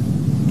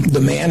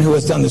 The man who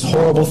has done this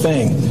horrible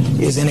thing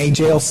is in a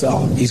jail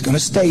cell. He's going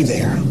to stay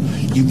there.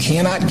 You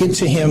cannot get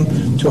to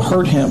him to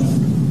hurt him.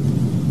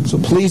 So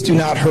please do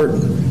not hurt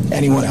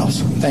anyone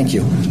else. Thank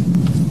you.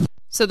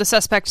 So the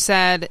suspect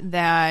said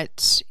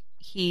that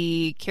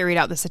he carried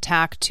out this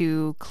attack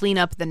to clean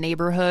up the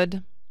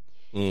neighborhood.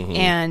 Mm-hmm.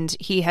 And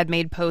he had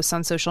made posts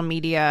on social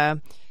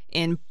media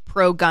in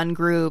pro-gun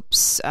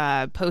groups,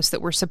 posts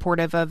that were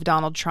supportive of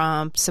Donald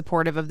Trump,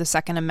 supportive of the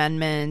Second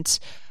Amendment,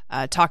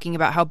 talking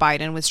about how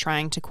Biden was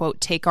trying to, quote,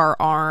 take our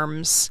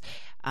arms,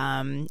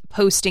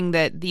 posting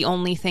that the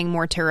only thing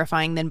more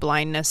terrifying than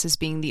blindness is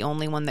being the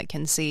only one that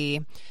can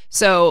see.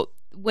 So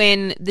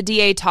when the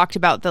DA talked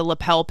about the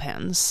lapel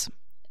pins,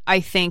 I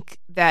think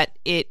that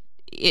it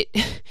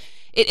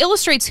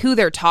illustrates who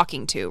they're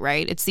talking to,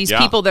 right? It's these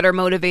people that are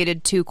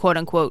motivated to, quote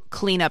unquote,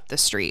 clean up the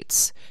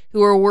streets,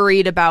 who are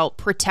worried about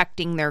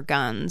protecting their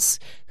guns,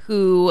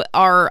 who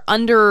are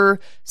under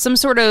some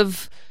sort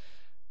of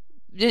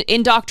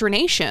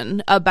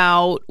indoctrination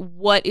about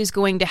what is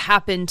going to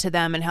happen to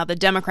them and how the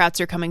Democrats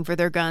are coming for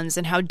their guns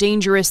and how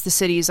dangerous the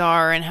cities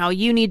are and how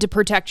you need to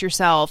protect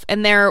yourself.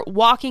 And they're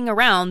walking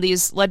around,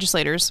 these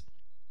legislators,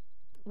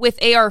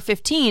 with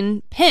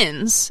AR-15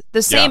 pins,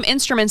 the same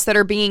instruments that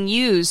are being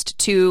used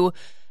to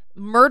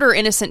murder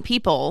innocent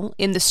people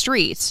in the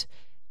street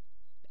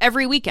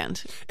every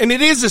weekend. And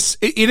it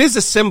is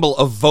a symbol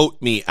of vote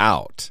me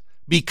out,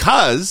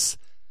 because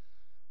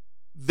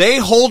they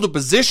hold a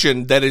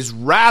position that is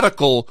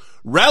radical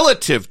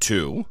relative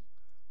to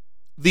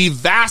the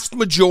vast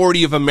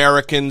majority of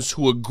Americans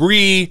who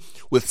agree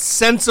with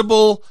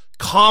sensible,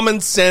 common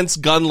sense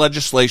gun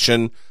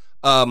legislation,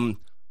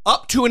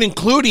 up to and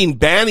including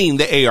banning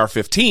the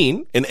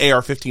AR-15 and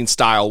AR-15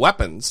 style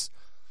weapons,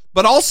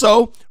 but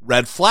also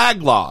red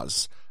flag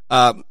laws,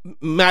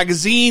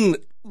 magazine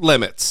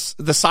limits,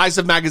 the size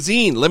of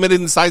magazine, limited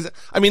in size.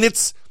 I mean,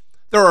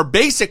 there are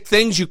basic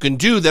things you can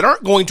do that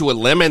aren't going to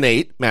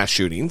eliminate mass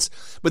shootings,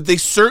 but they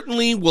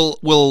certainly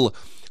will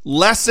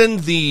lessen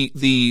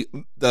the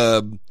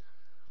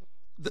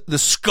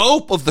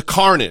scope of the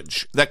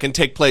carnage that can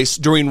take place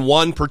during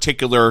one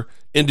particular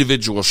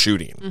individual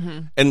shooting. Mm-hmm.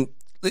 And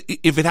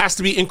if it has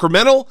to be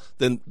incremental,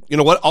 then you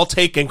know what? I'll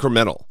take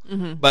incremental.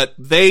 But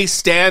they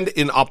stand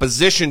in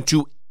opposition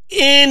to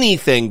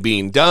anything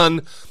being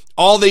done.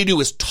 All they do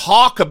is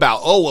talk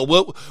about,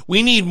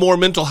 we need more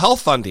mental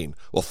health funding.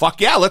 Well, fuck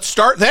yeah, let's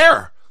start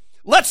there.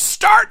 Let's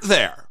start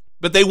there.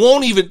 But they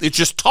won't even, it's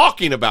just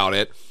talking about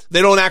it.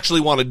 They don't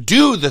actually want to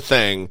do the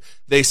thing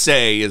they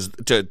say is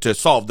to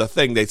solve the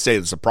thing they say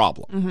is a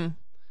problem.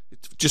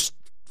 It's just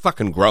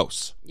fucking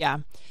gross. Yeah.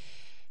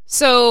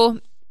 So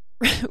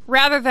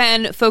rather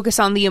than focus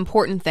on the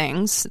important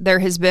things, there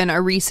has been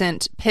a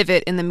recent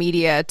pivot in the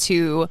media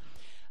to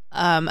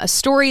a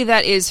story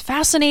that is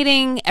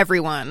fascinating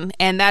everyone,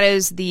 and that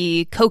is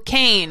the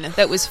cocaine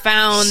that was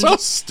found so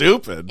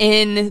stupid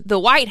in the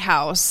White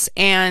House.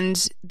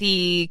 And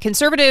the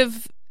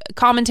conservative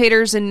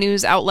commentators and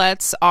news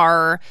outlets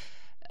are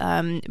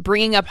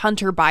bringing up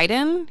Hunter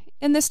Biden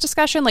in this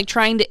discussion, like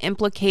trying to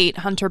implicate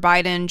Hunter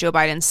Biden, Joe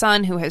Biden's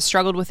son, who has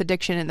struggled with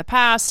addiction in the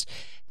past,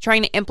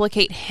 trying to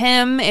implicate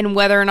him in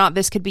whether or not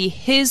this could be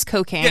his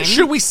cocaine. Yeah,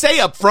 should we say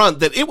up front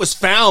that it was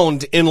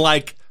found in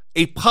like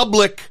a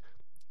public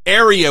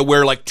area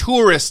where like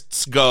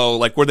tourists go,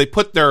 like where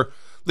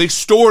they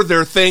store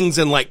their things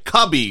in like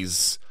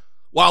cubbies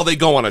while they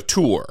go on a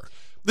tour?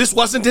 This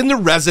wasn't in the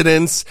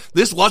residence.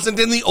 This wasn't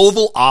in the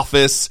Oval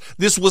Office.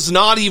 This was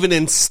not even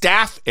in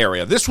staff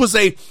area. This was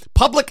a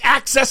public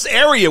access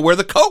area where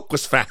the coke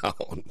was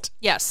found.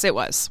 Yes, it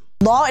was.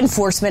 Law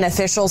enforcement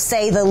officials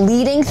say the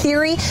leading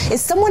theory is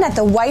someone at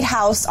the White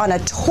House on a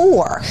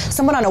tour.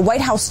 Someone on a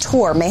White House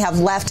tour may have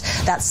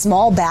left that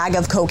small bag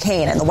of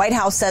cocaine. And the White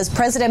House says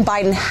President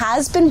Biden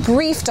has been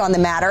briefed on the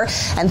matter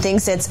and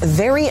thinks it's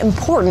very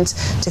important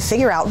to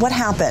figure out what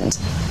happened.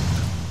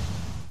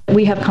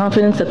 We have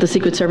confidence that the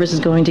Secret Service is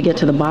going to get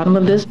to the bottom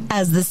of this.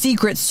 As the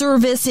Secret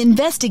Service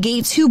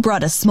investigates who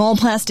brought a small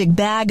plastic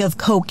bag of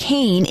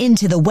cocaine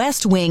into the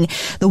West Wing,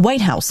 the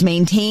White House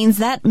maintains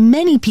that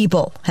many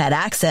people had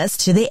access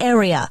to the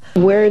area.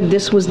 Where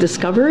this was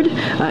discovered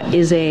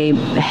is a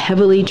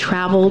heavily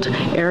traveled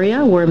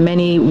area where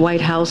many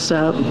White House,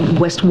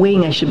 West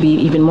Wing, I should be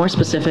even more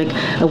specific,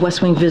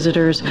 West Wing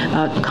visitors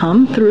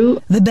come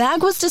through. The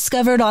bag was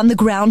discovered on the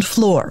ground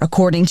floor,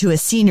 according to a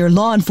senior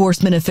law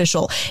enforcement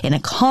official, in a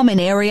common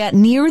area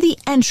near the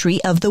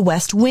entry of the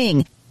West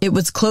Wing. It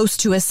was close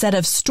to a set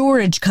of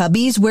storage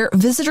cubbies where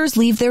visitors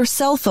leave their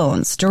cell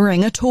phones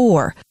during a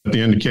tour.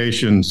 The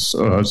indications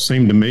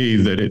seem to me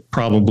that it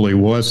probably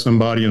was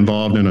somebody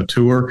involved in a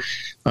tour,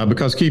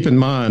 because keep in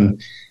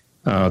mind,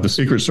 the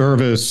Secret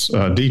Service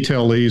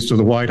detailees to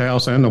the White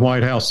House and the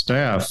White House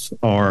staff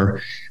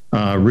are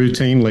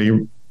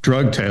routinely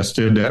drug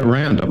tested at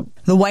random.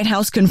 The White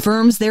House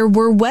confirms there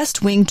were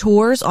West Wing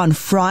tours on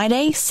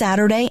Friday,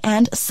 Saturday,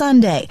 and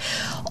Sunday.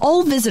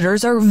 All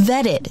visitors are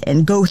vetted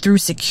and go through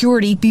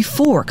security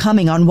before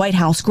coming on White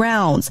House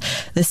grounds.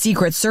 The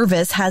Secret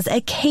Service has a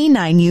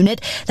K-9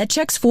 unit that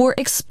checks for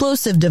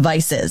explosive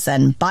devices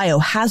and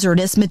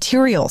biohazardous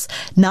materials,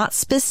 not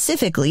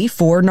specifically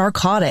for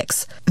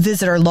narcotics.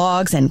 Visitor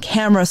logs and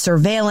camera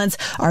surveillance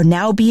are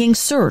now being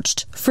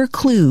searched for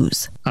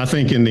clues. I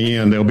think in the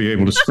end they'll be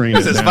able to screen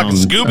it down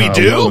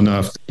well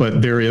enough,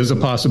 but there is a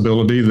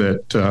possibility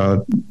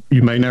that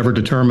you may never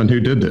determine who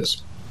did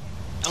this.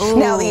 Ooh.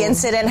 Now, the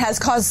incident has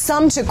caused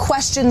some to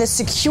question the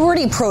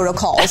security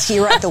protocols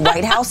here at the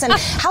White House and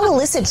how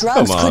illicit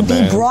drugs could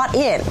be brought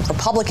in.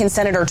 Republican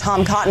Senator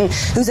Tom Cotton,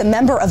 who's a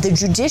member of the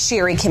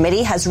Judiciary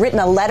Committee, has written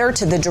a letter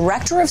to the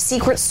Director of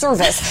Secret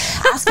Service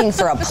asking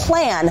for a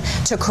plan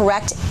to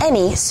correct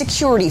any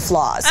security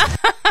flaws.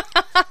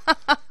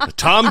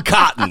 Tom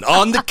Cotton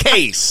on the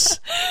case.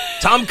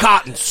 Tom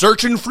Cotton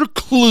searching for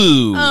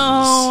clues.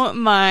 Oh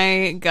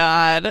my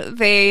God.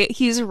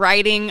 He's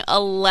writing a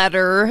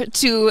letter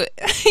to,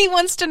 he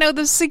wants to know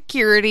the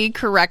security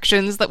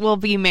corrections that will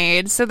be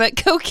made so that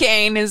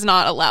cocaine is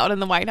not allowed in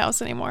the White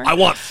House anymore. I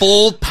want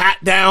full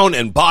pat down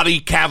and body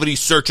cavity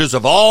searches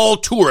of all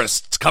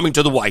tourists coming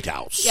to the White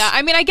House. Yeah,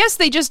 I mean, I guess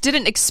they just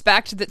didn't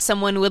expect that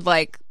someone would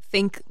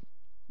think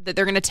that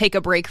they're going to take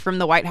a break from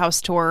the White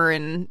House tour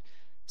and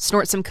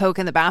snort some coke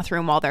in the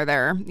bathroom while they're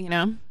there, you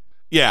know?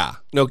 Yeah,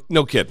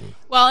 no kidding.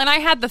 Well, and I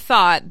had the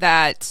thought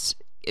that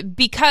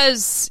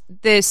because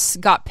this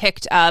got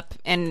picked up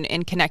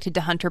and connected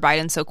to Hunter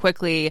Biden so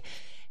quickly,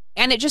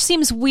 and it just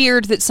seems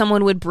weird that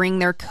someone would bring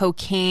their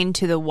cocaine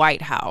to the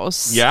White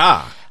House.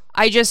 Yeah.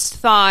 I just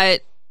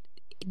thought,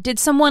 did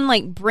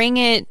someone bring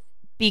it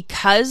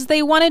because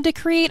they wanted to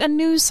create a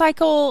news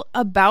cycle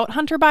about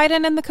Hunter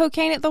Biden and the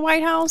cocaine at the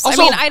White House?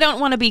 Also, I mean, I don't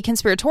want to be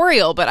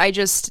conspiratorial, but I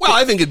just... Well,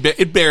 I think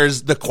it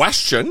bears the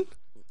question.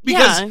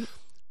 Because,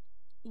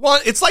 well,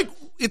 it's like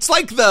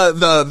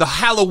the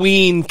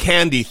Halloween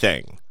candy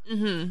thing.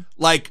 Mm-hmm.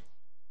 Like,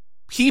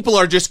 people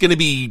are just going to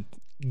be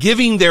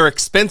giving their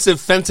expensive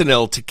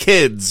fentanyl to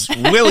kids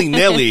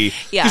willy-nilly.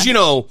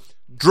 Because,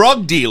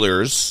 drug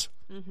dealers...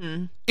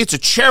 Mm-hmm. It's a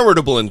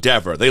charitable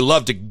endeavor. They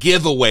love to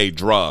give away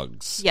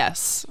drugs.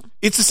 Yes.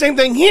 It's the same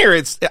thing here. I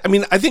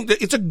think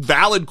that it's a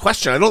valid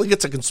question. I don't think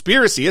it's a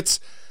conspiracy.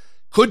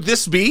 Could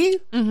this be?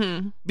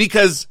 Mm-hmm.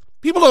 Because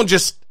people don't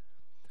just,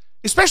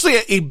 especially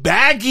a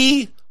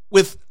baggie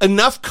with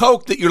enough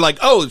coke that you're like,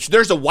 oh,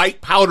 there's a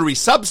white powdery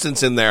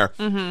substance in there.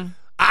 Mm-hmm.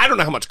 I don't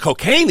know how much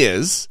cocaine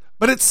is,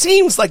 but it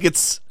seems like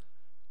it's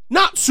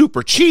not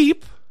super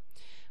cheap.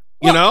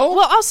 You know?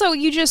 Well, also,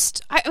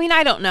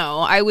 I don't know.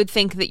 I would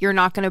think that you're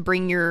not going to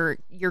bring your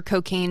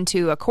cocaine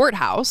to a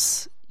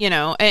courthouse,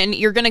 and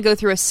you're going to go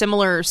through a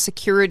similar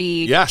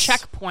security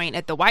checkpoint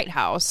at the White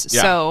House.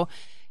 Yeah. So,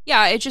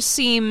 yeah, it just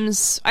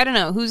seems, I don't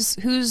know,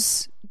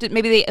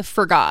 maybe they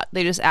forgot.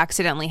 They just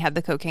accidentally had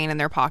the cocaine in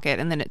their pocket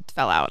and then it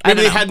fell out.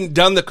 Maybe they hadn't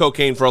done the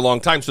cocaine for a long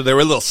time, so they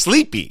were a little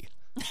sleepy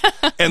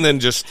and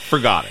then just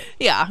forgot it.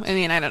 Yeah,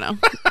 I don't know.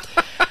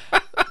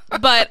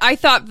 But I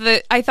thought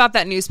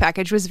that news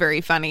package was very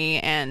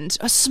funny, and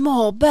a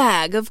small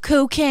bag of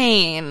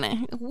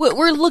cocaine.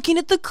 We're looking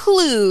at the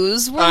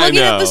clues. We're looking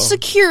at the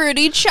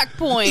security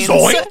checkpoints.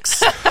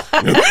 Zoinks!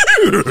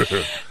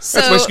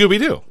 That's my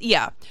Scooby-Doo.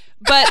 Yeah.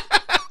 But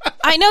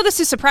I know this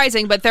is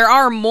surprising, but there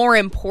are more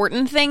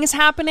important things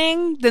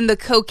happening than the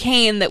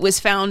cocaine that was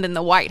found in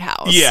the White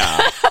House.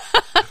 Yeah.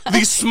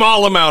 The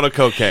small amount of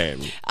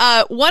cocaine.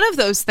 One of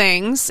those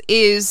things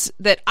is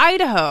that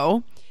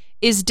Idaho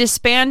is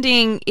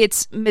disbanding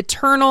its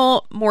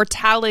maternal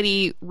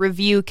mortality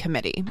review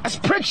committee. That's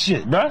prick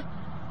shit, bruh.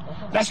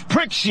 That's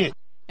prick shit.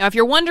 Now, if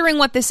you're wondering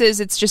what this is,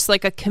 it's just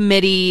like a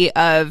committee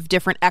of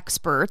different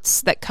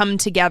experts that come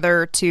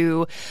together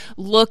to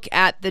look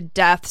at the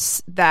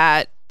deaths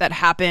that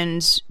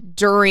happened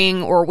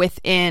during or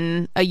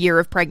within a year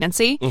of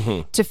pregnancy,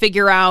 to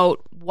figure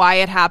out why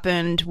it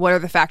happened, what are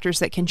the factors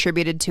that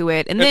contributed to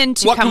it, and then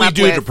to what come can we up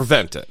do with, to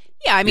prevent it.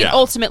 Yeah,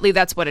 ultimately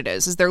that's what it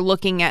is they're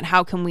looking at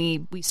how can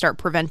we start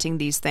preventing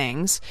these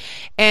things.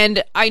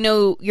 And I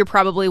know you're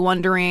probably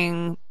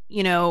wondering,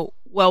 well,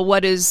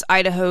 what is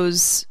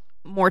Idaho's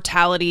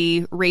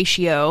mortality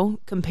ratio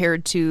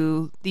compared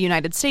to the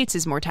United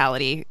States'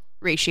 mortality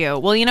ratio?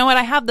 Well, you know what?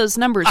 I have those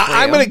numbers for you.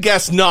 I'm going to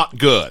guess not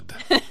good.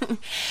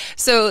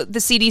 So the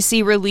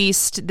CDC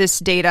released this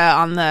data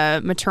on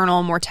the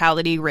maternal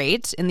mortality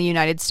rate in the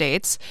United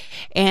States.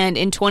 And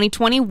in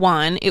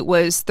 2021, it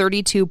was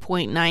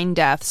 32.9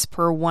 deaths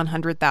per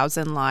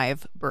 100,000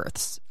 live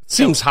births.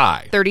 Seems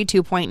high.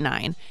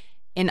 32.9.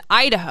 In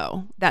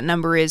Idaho, that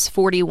number is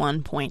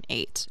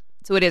 41.8.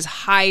 So it is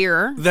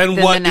higher than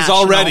what is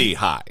already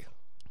high.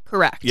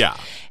 Correct. Yeah.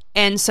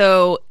 And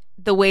so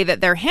the way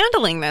that they're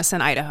handling this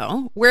in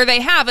Idaho, where they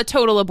have a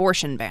total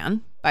abortion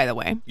ban, by the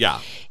way,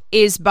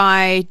 is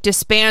by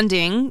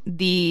disbanding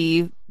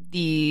the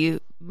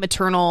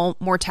maternal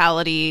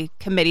mortality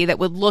committee that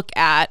would look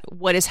at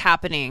what is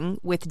happening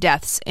with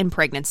deaths in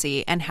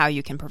pregnancy and how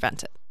you can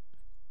prevent it.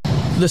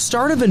 The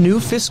start of a new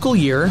fiscal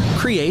year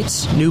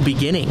creates new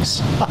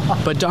beginnings.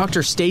 But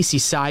Dr. Stacy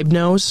Seib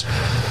knows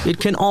it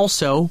can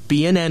also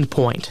be an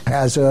endpoint.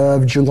 As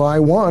of July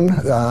 1,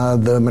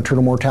 the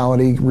Maternal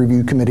Mortality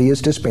Review Committee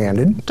is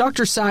disbanded.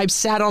 Dr. Seib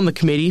sat on the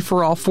committee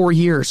for all 4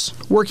 years,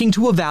 working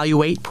to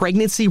evaluate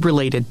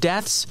pregnancy-related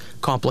deaths,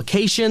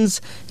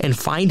 complications, and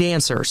find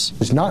answers.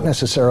 It's not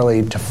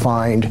necessarily to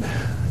find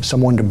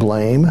someone to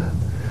blame,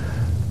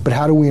 but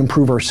how do we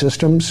improve our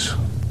systems?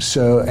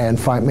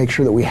 Make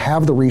sure that we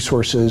have the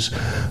resources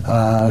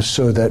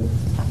so that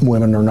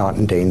women are not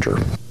in danger.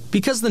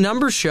 Because the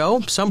numbers show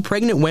some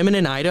pregnant women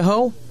in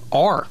Idaho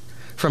are.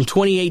 From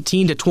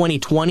 2018 to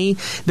 2020,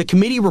 the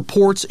committee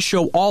reports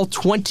show all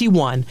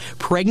 21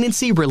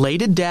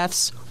 pregnancy-related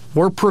deaths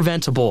were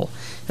preventable.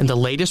 And the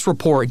latest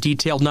report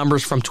detailed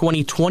numbers from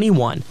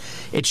 2021.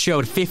 It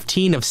showed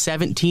 15 of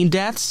 17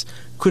 deaths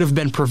could have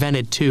been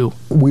prevented too.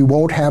 We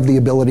won't have the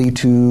ability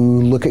to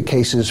look at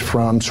cases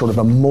from sort of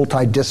a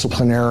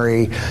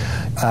multidisciplinary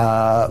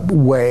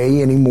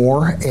way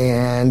anymore,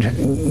 and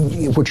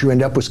what you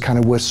end up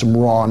with some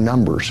raw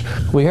numbers.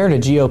 We heard a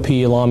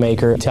GOP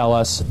lawmaker tell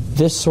us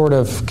this sort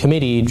of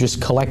committee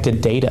just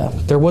collected data.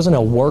 There wasn't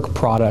a work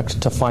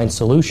product to find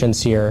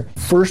solutions here.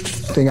 First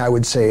thing I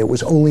would say, it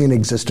was only in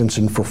existence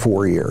for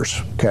 4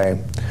 years,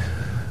 okay?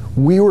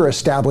 We were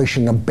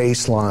establishing a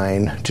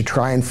baseline to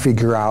try and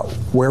figure out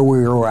where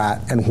we were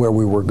at and where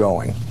we were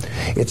going.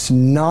 It's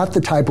not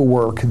the type of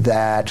work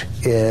that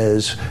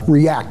is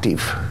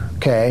reactive,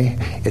 okay?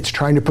 It's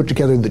trying to put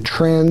together the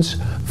trends,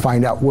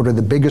 find out what are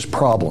the biggest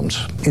problems,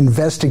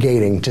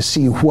 investigating to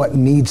see what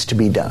needs to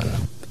be done.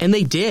 And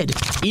they did.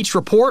 Each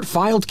report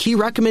filed key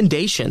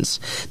recommendations.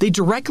 They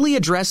directly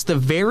addressed the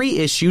very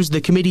issues the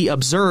committee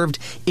observed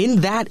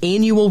in that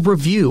annual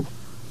review.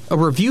 A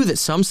review that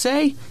some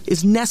say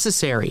is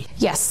necessary.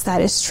 Yes,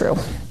 that is true.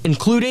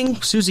 Including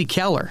Susie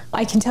Keller.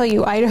 I can tell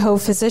you Idaho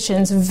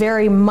physicians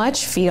very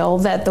much feel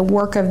that the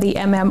work of the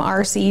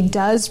MMRC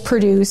does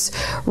produce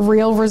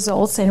real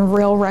results and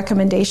real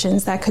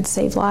recommendations that could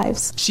save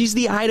lives. She's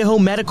the Idaho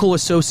Medical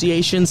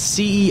Association's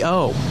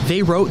CEO.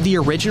 They wrote the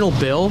original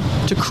bill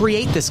to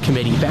create this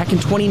committee back in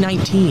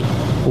 2019.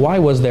 Why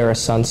was there a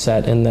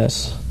sunset in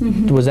this?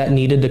 Was that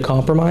needed to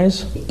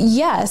compromise?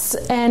 Yes,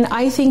 and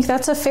I think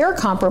that's a fair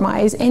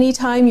compromise.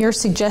 anytime you're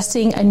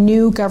suggesting a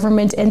new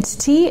government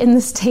entity in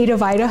the state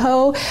of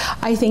Idaho,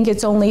 I think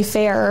it's only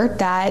fair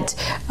that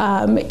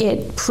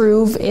it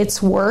prove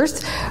its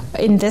worth.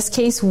 In this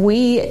case,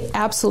 we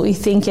absolutely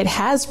think it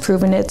has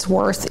proven its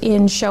worth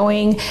in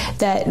showing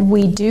that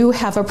we do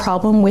have a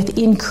problem with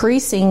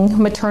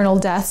increasing maternal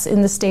deaths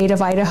in the state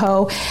of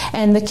Idaho,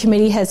 and the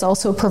committee has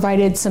also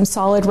provided some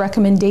solid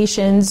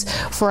recommendations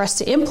for us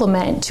to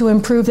implement to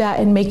improve that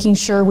and making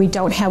sure we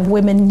don't have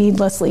women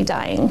needlessly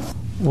dying.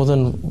 Well,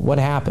 then what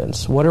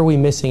happens? What are we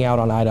missing out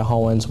on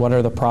Idahoans? What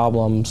are the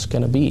problems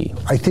going to be?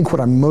 I think what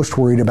I'm most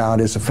worried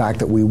about is the fact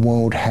that we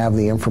won't have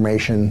the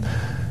information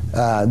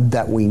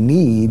that we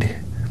need,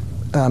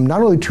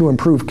 not only to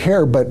improve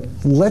care, but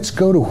let's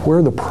go to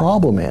where the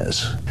problem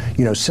is.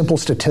 You know, simple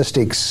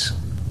statistics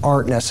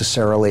aren't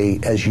necessarily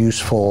as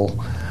useful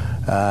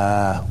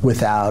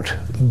without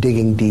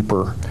digging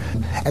deeper.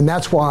 And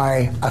that's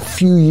why a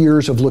few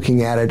years of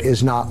looking at it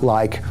is not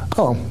like,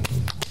 oh,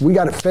 we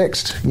got it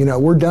fixed, you know,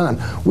 we're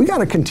done. We got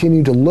to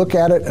continue to look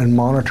at it and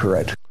monitor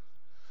it.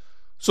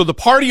 So the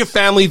party of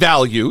family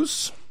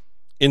values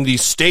in the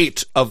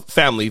state of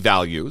family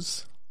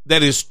values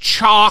that is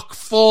chock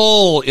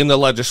full in the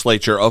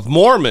legislature of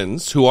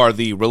Mormons, who are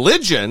the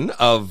religion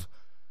of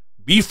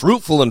be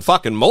fruitful and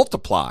fucking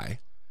multiply,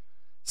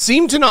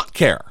 seem to not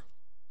care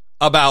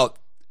about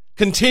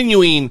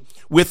continuing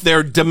with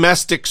their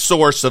domestic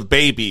source of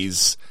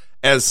babies,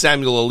 as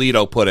Samuel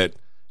Alito put it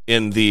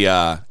in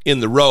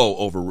the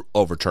Roe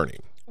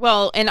overturning.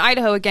 Well, and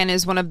Idaho, again,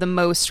 is one of the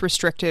most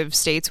restrictive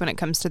states when it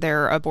comes to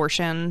their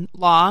abortion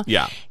law.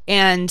 Yeah.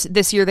 And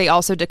this year they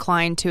also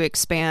declined to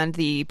expand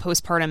the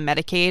postpartum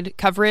Medicaid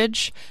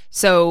coverage.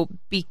 So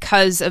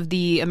because of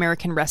the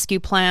American Rescue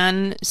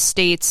Plan,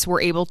 states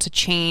were able to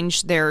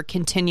change their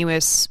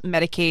continuous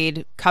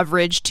Medicaid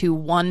coverage to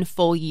 1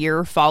 full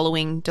year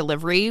following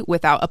delivery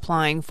without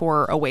applying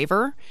for a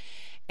waiver.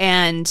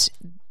 And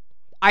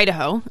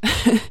Idaho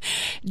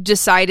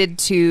decided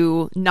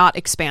to not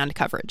expand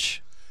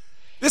coverage.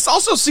 This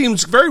also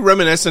seems very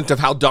reminiscent of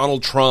how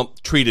Donald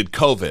Trump treated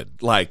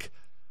COVID. Like,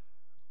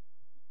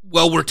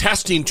 well, we're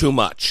testing too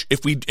much.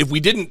 If we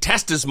didn't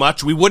test as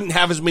much, we wouldn't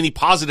have as many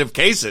positive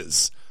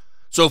cases.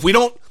 So if we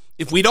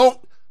don't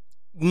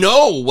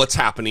know what's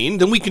happening,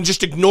 then we can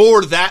just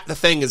ignore that the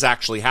thing is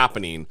actually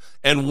happening.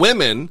 And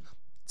women,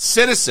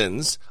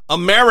 citizens,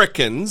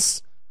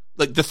 Americans,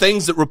 like the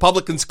things that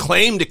Republicans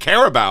claim to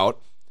care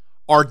about,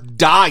 are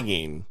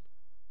dying,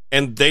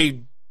 and they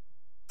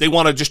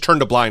want to just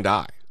turn a blind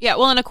eye. Yeah,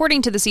 well, and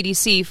according to the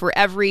CDC, for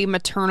every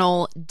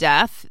maternal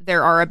death,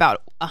 there are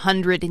about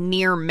 100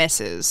 near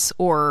misses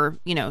or,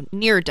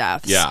 near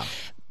deaths. Yeah.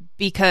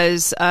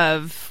 Because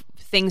of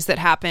things that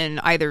happen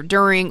either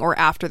during or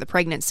after the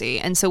pregnancy.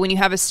 And so when you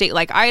have a state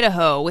like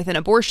Idaho with an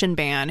abortion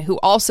ban who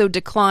also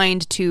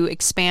declined to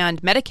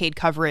expand Medicaid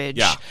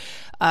coverage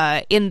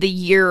in the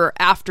year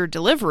after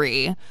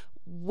delivery,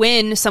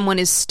 when someone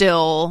is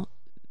still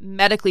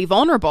medically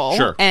vulnerable,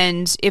 sure,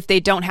 and if they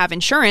don't have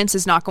insurance,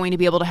 is not going to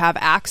be able to have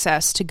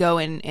access to go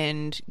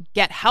and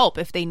get help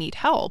if they need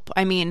help.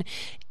 I mean,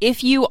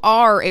 if you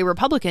are a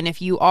Republican, if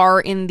you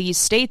are in these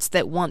states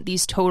that want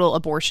these total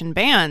abortion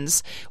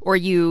bans, or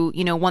you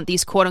want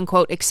these quote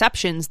unquote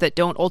exceptions that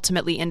don't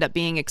ultimately end up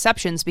being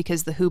exceptions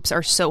because the hoops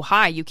are so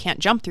high you can't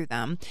jump through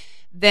them,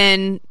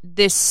 then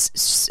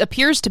this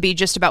appears to be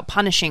just about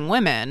punishing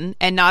women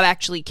and not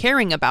actually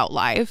caring about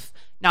life,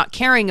 not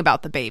caring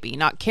about the baby,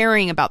 not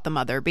caring about the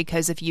mother,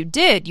 because if you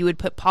did, you would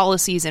put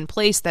policies in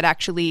place that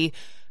actually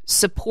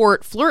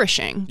support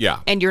flourishing.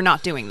 Yeah. And you're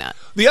not doing that.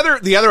 The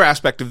other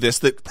aspect of this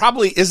that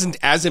probably isn't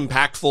as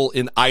impactful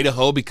in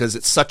Idaho because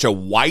it's such a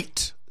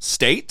white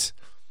state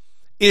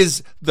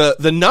is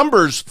the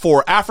numbers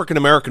for African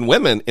American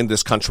women in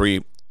this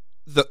country.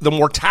 The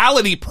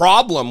mortality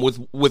problem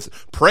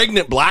with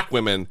pregnant black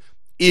women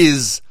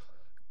is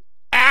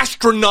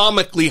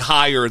astronomically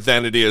higher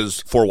than it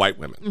is for white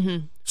women.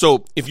 Mm-hmm.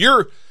 So if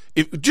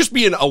just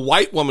being a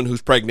white woman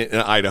who's pregnant in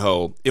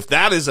Idaho, if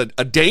that is a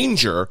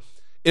danger,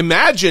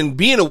 imagine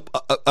being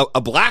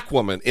a black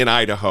woman in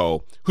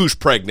Idaho who's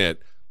pregnant.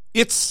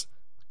 It's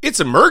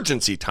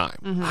emergency time.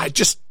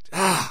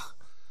 Mm-hmm.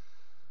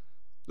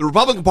 The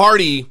Republican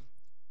Party,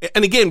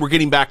 and again, we're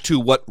getting back to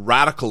what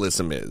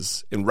radicalism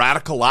is and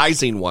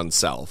radicalizing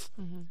oneself.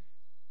 Mm-hmm.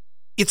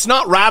 It's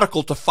not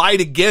radical to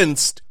fight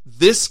against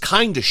this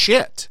kind of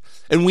shit.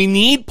 And we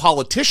need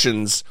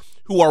politicians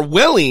who are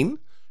willing,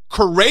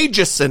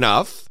 courageous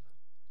enough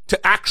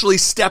to actually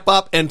step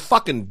up and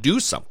fucking do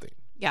something.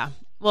 Yeah.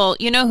 Well,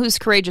 you know who's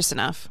courageous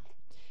enough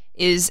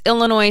is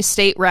Illinois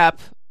State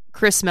Rep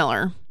Chris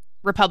Miller,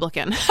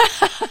 Republican.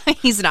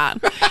 He's not.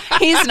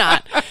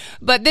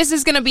 But this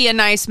is going to be a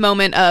nice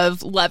moment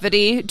of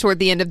levity toward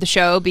the end of the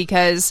show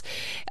because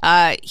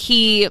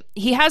he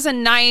has a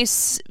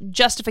nice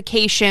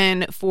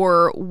justification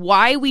for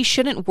why we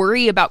shouldn't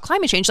worry about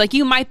climate change. Like,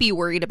 you might be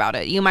worried about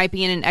it. You might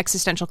be in an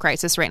existential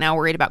crisis right now,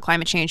 worried about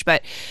climate change.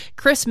 But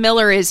Chris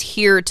Miller is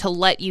here to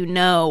let you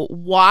know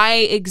why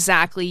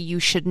exactly you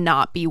should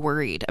not be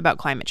worried about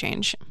climate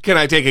change. Can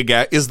I take a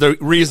guess? Is the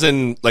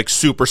reason like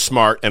super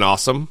smart and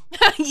awesome?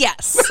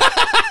 Yes.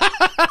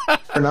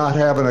 We're not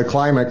having a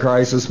climate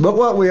crisis, but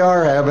what we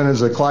are having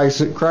is a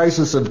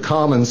crisis of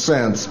common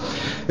sense.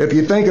 If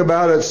you think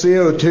about it,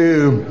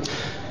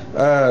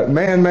 CO2,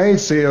 man-made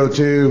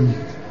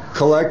CO2,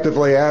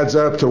 collectively adds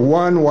up to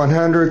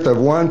 1/100th of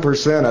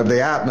 1% of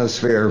the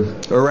atmosphere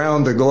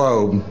around the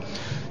globe.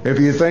 If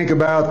you think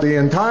about the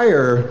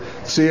entire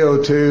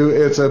CO2,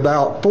 it's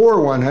about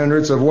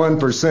 4/100ths of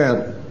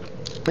 1%.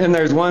 And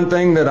there's one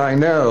thing that I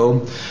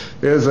know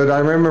is that I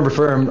remember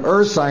from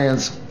earth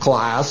science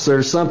class,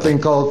 there's something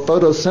called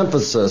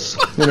photosynthesis,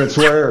 and it's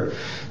where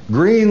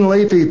green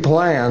leafy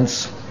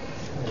plants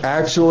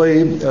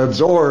actually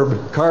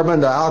absorb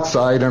carbon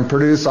dioxide and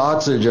produce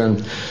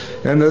oxygen.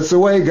 And it's the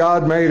way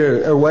God made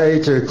it, a way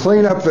to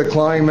clean up the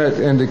climate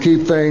and to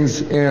keep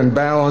things in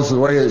balance the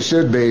way it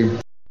should be.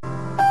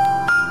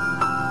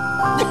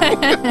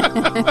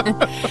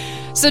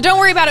 So don't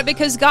worry about it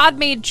because God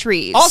made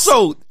trees.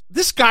 Also,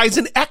 this guy's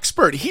an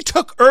expert. He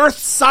took earth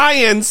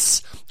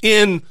science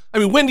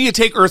when do you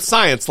take earth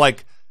science?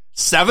 Like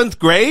 7th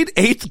grade,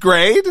 8th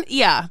grade?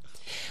 Yeah.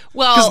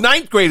 Well, because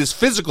 9th grade is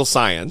physical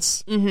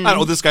science. I don't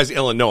know. This guy's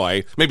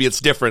Illinois. Maybe it's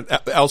different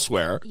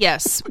elsewhere.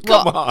 Yes.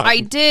 Come well, on.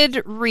 I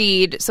did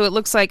read. So it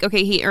looks like,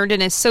 okay, he earned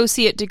an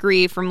associate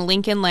degree from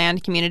Lincoln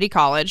Land Community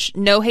College.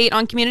 No hate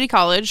on community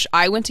college.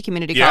 I went to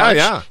community college.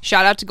 Yeah.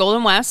 Shout out to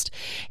Golden West.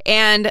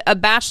 And a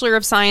Bachelor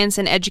of Science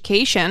in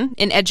Education.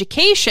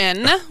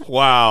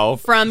 Wow.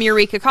 From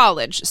Eureka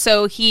College.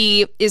 So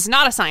he is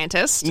not a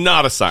scientist.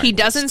 Not a scientist. He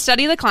doesn't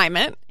study the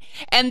climate.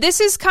 And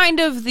this is kind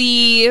of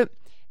This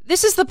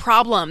is the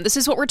problem. This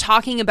is what we're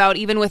talking about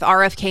even with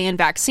RFK and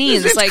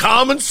vaccines. It's like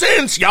common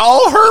sense,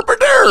 y'all.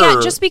 Herpader. Yeah,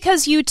 just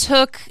because you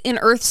took an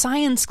earth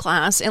science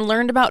class and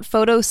learned about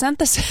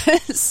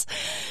photosynthesis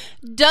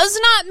does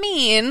not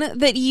mean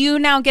that you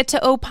now get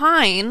to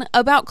opine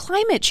about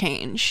climate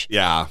change.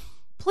 Yeah.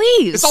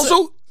 Please. It's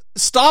also,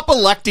 stop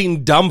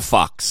electing dumb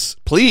fucks.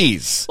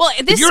 Please. Well,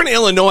 if you're in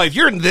Illinois, if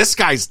you're in this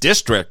guy's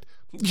district,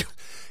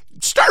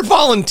 start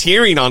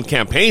volunteering on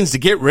campaigns to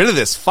get rid of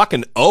this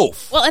fucking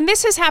oaf. Well, and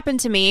this has happened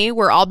to me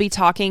where I'll be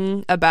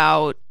talking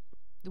about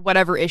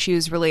whatever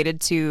issues related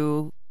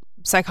to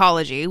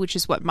psychology, which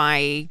is what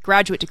my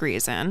graduate degree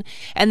is in.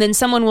 And then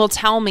someone will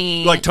tell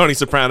me... Like Tony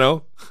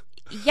Soprano?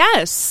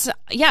 Yes.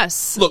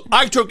 Look,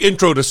 I took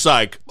intro to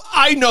psych.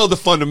 I know the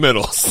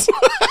fundamentals.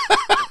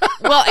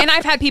 Well, and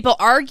I've had people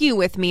argue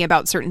with me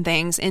about certain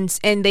things,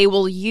 and they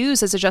will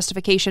use as a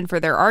justification for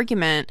their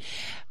argument...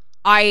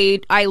 I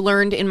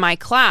learned in my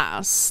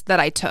class that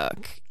I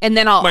took. And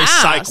then I'll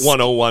ask. My Psych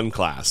 101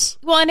 class.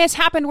 Well, and it's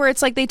happened where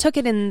it's like they took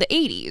it in the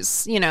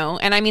 80s,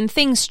 and I mean,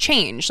 things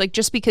change. Like,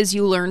 just because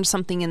you learned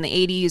something in the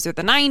 80s or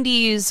the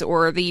 90s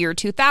or the year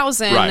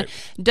 2000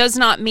 does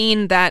not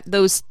mean that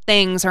those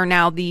things are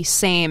now the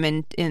same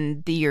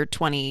in the year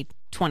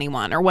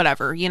 2021 or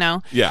whatever, Yeah.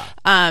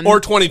 Or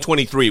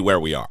 2023 where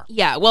we are.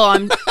 Yeah, well,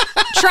 I'm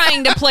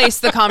trying to place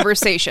the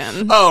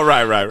conversation. Oh,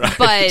 right.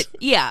 But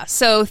yeah,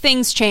 so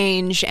things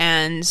change,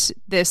 and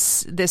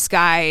this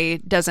guy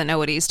doesn't know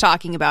what he's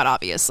talking about,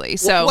 obviously.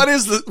 So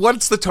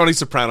what's the Tony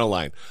Soprano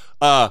line?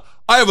 I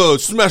have a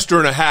semester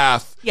and a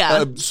half,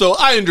 so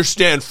I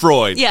understand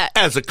Freud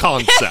as a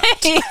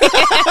concept.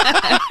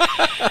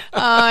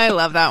 I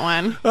love that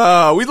one.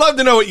 We'd love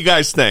to know what you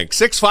guys think.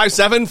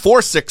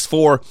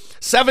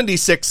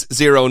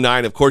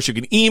 657-464-7609. Of course, you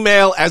can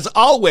email, as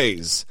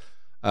always,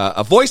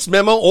 a voice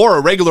memo or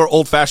a regular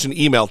old-fashioned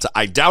email to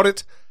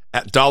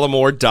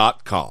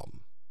idoubitit@dollemore.com.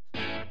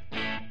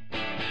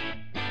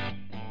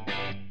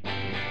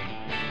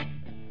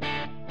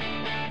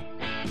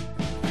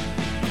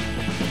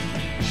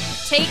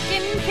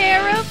 Taking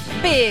care of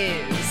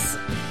biz.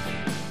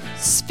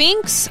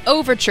 Sphinx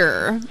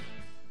Overture.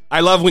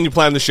 I love when you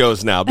plan the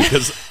shows now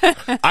because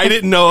I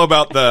didn't know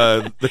about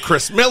the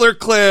Chris Miller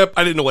clip.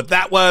 I didn't know what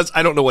that was.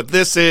 I don't know what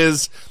this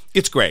is.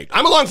 It's great.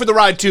 I'm along for the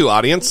ride too,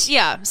 audience.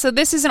 Yeah. So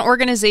this is an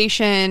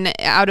organization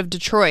out of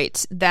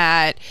Detroit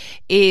that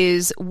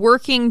is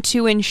working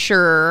to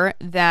ensure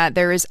that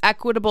there is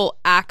equitable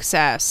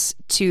access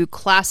to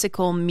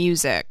classical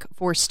music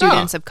for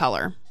students of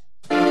color.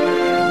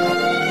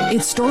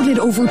 It started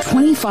over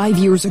 25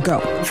 years ago.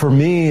 For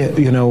me,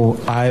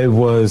 I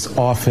was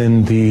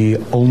often the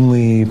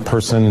only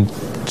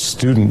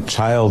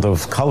child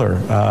of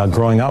color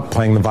growing up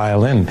playing the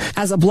violin.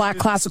 As a black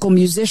classical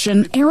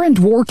musician, Aaron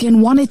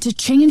Dworkin wanted to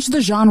change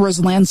the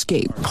genre's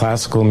landscape.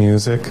 Classical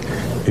music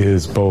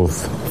is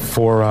both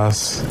for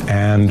us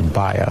and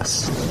by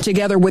us.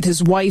 Together with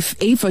his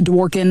wife, Afa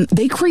Dworkin,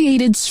 they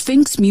created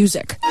Sphinx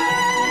Music.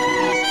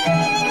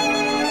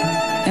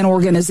 an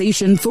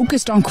organization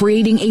focused on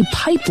creating a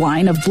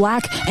pipeline of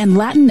Black and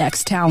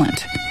Latinx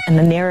talent. And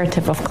the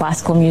narrative of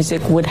classical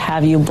music would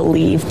have you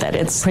believe that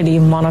it's pretty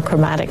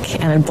monochromatic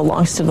and it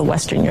belongs to the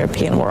Western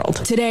European world.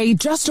 Today,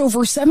 just over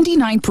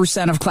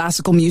 79% of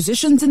classical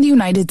musicians in the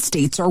United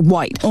States are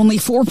white. Only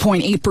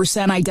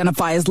 4.8%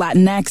 identify as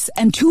Latinx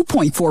and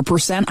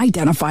 2.4%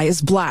 identify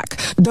as Black.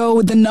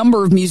 Though the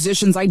number of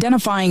musicians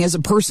identifying as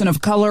a person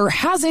of color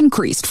has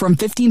increased from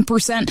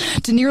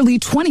 15% to nearly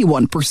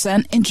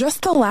 21% in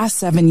just the last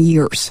 7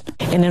 years.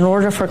 And in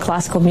order for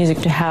classical music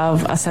to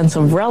have a sense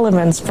of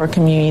relevance for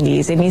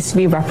communities, it needs to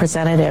be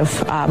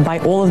representative by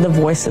all of the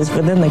voices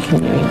within the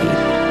community.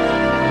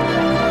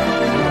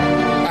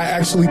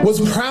 Actually was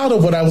proud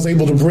of what I was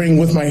able to bring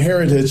with my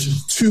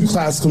heritage to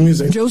classical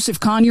music. Joseph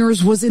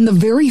Conyers was in the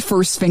very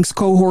first Sphinx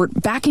cohort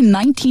back in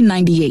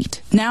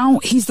 1998. Now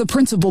he's the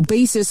principal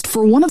bassist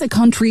for one of the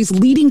country's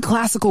leading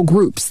classical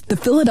groups, the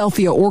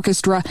Philadelphia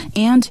Orchestra,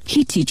 and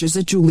he teaches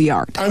at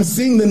Juilliard. I'm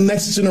seeing the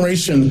next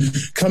generation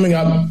coming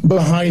up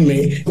behind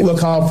me.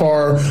 Look how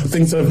far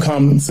things have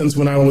come since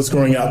when I was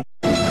growing up.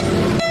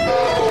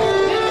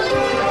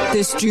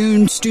 This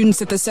June,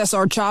 students at the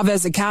Cesar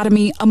Chavez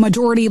Academy, a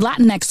majority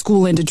Latinx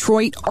school in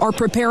Detroit, are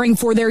preparing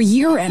for their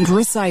year-end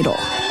recital.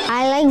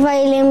 I like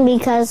violin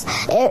because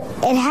it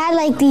had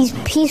like these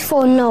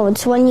peaceful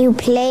notes. When you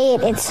play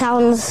it, it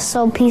sounds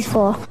so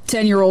peaceful.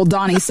 10-year-old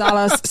Donnie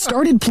Salas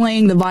started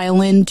playing the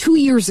violin 2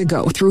 years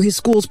ago through his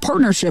school's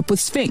partnership with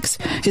Sphinx.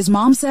 His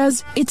mom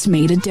says it's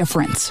made a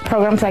difference.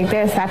 Programs like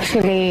this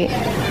actually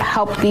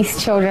help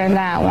these children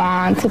that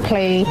want to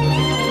play.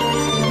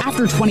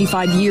 After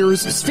 25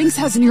 years, Sphinx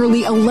has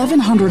nearly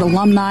 1,100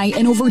 alumni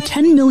and over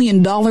 $10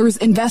 million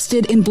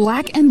invested in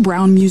Black and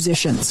brown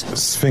musicians.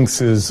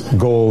 Sphinx's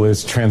goal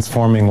is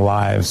transforming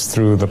lives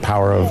through the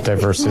power of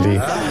diversity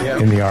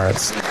in the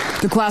arts.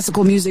 The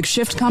classical music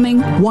shift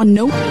coming one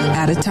note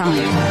at a time.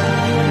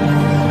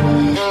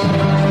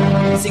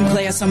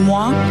 Sinclair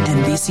Samoa,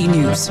 NBC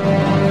News.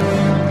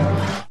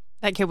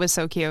 That kid was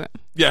so cute.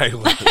 Yeah, he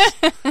was.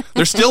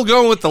 They're still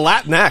going with the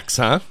Latinx,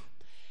 huh?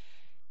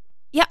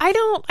 Yeah, I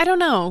don't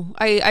know.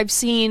 I've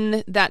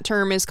seen that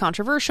term is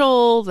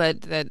controversial,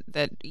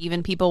 that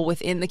even people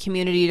within the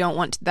community don't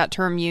want that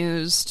term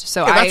used.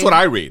 So yeah, that's what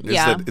I read, is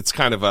that it's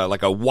kind of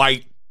like a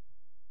white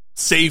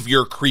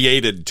savior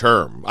created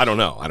term. I don't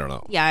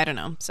know. Yeah, I don't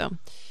know. So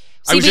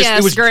CBS,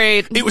 it was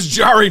great. It was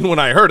jarring when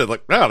I heard it.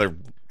 Like, wow, they're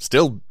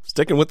still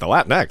sticking with the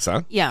Latinx,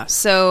 huh? Yeah,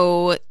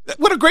 so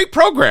what a great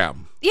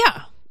program.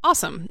 Yeah.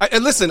 Awesome.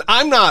 And listen,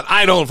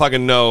 I don't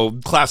fucking know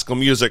classical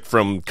music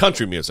from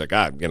country music.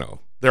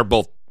 They're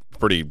both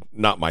pretty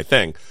not my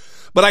thing.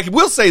 But I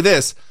will say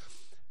this.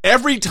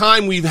 Every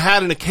time we've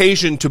had an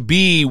occasion to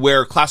be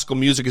where classical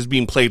music is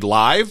being played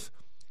live,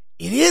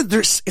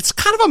 it's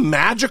kind of a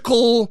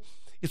magical,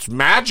 it's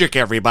magic,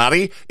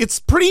 everybody. It's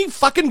pretty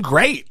fucking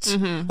great.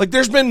 Mm-hmm. Like,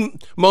 there's been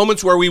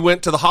moments where we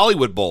went to the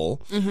Hollywood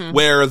Bowl, mm-hmm.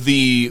 where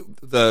the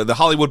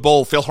Hollywood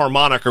Bowl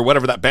Philharmonic or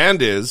whatever that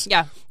band is.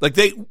 Yeah. Like,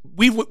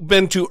 we've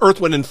been to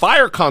Earth, Wind &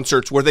 Fire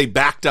concerts where they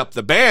backed up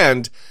the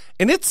band,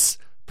 and it's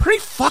pretty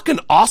fucking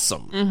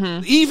awesome.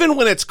 Mm-hmm. Even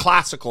when it's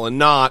classical and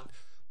not,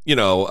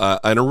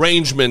 an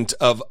arrangement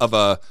of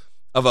a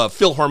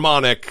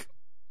Philharmonic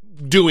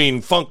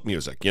doing funk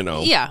music,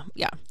 Yeah,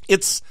 yeah.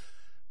 It's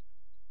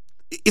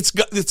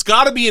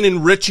got to be an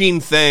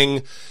enriching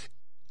thing.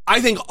 I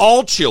think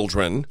all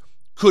children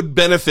could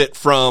benefit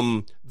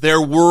from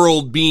their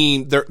world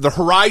being, the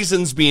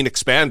horizons being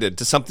expanded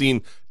to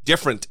something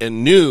different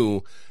and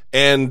new.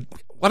 And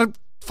what a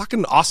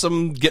fucking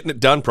awesome getting it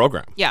done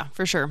program. Yeah,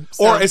 for sure.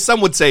 Or as some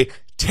would say,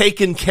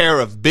 taken care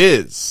of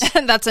biz.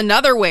 That's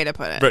another way to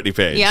put it. Brittany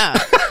Page. Yeah.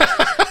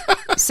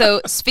 So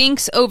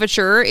Sphinx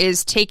Overture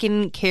is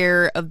taking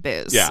care of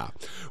biz. Yeah.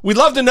 We'd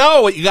love to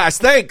know what you guys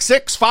think.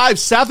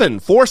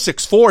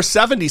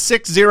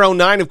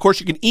 657-464-7609. Of course,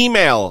 you can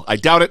email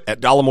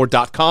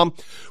idoubt@dollemore.com.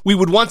 We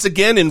would once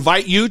again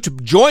invite you to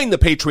join the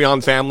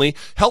Patreon family,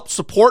 help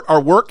support our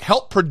work,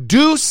 help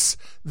produce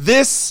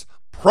this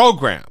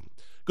program.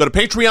 Go to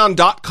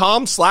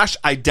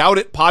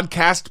patreon.com/IDoubtIt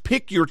podcast.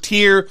 Pick your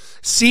tier.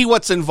 See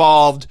what's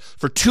involved.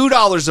 For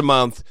 $2 a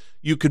month,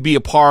 you could be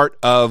a part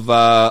of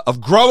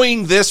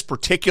growing this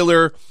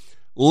particular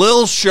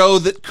little show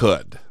that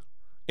could.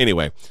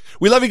 Anyway,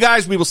 we love you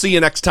guys. We will see you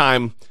next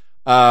time.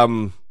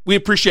 We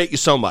appreciate you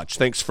so much.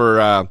 Thanks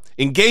for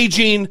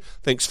engaging.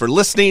 Thanks for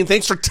listening.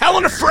 Thanks for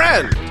telling a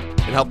friend and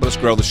helping us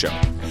grow the show.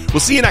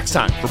 We'll see you next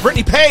time. For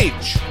Brittany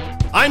Page,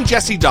 I'm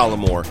Jesse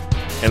Dollemore,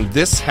 and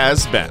this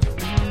has been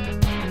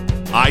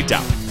I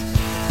Doubt.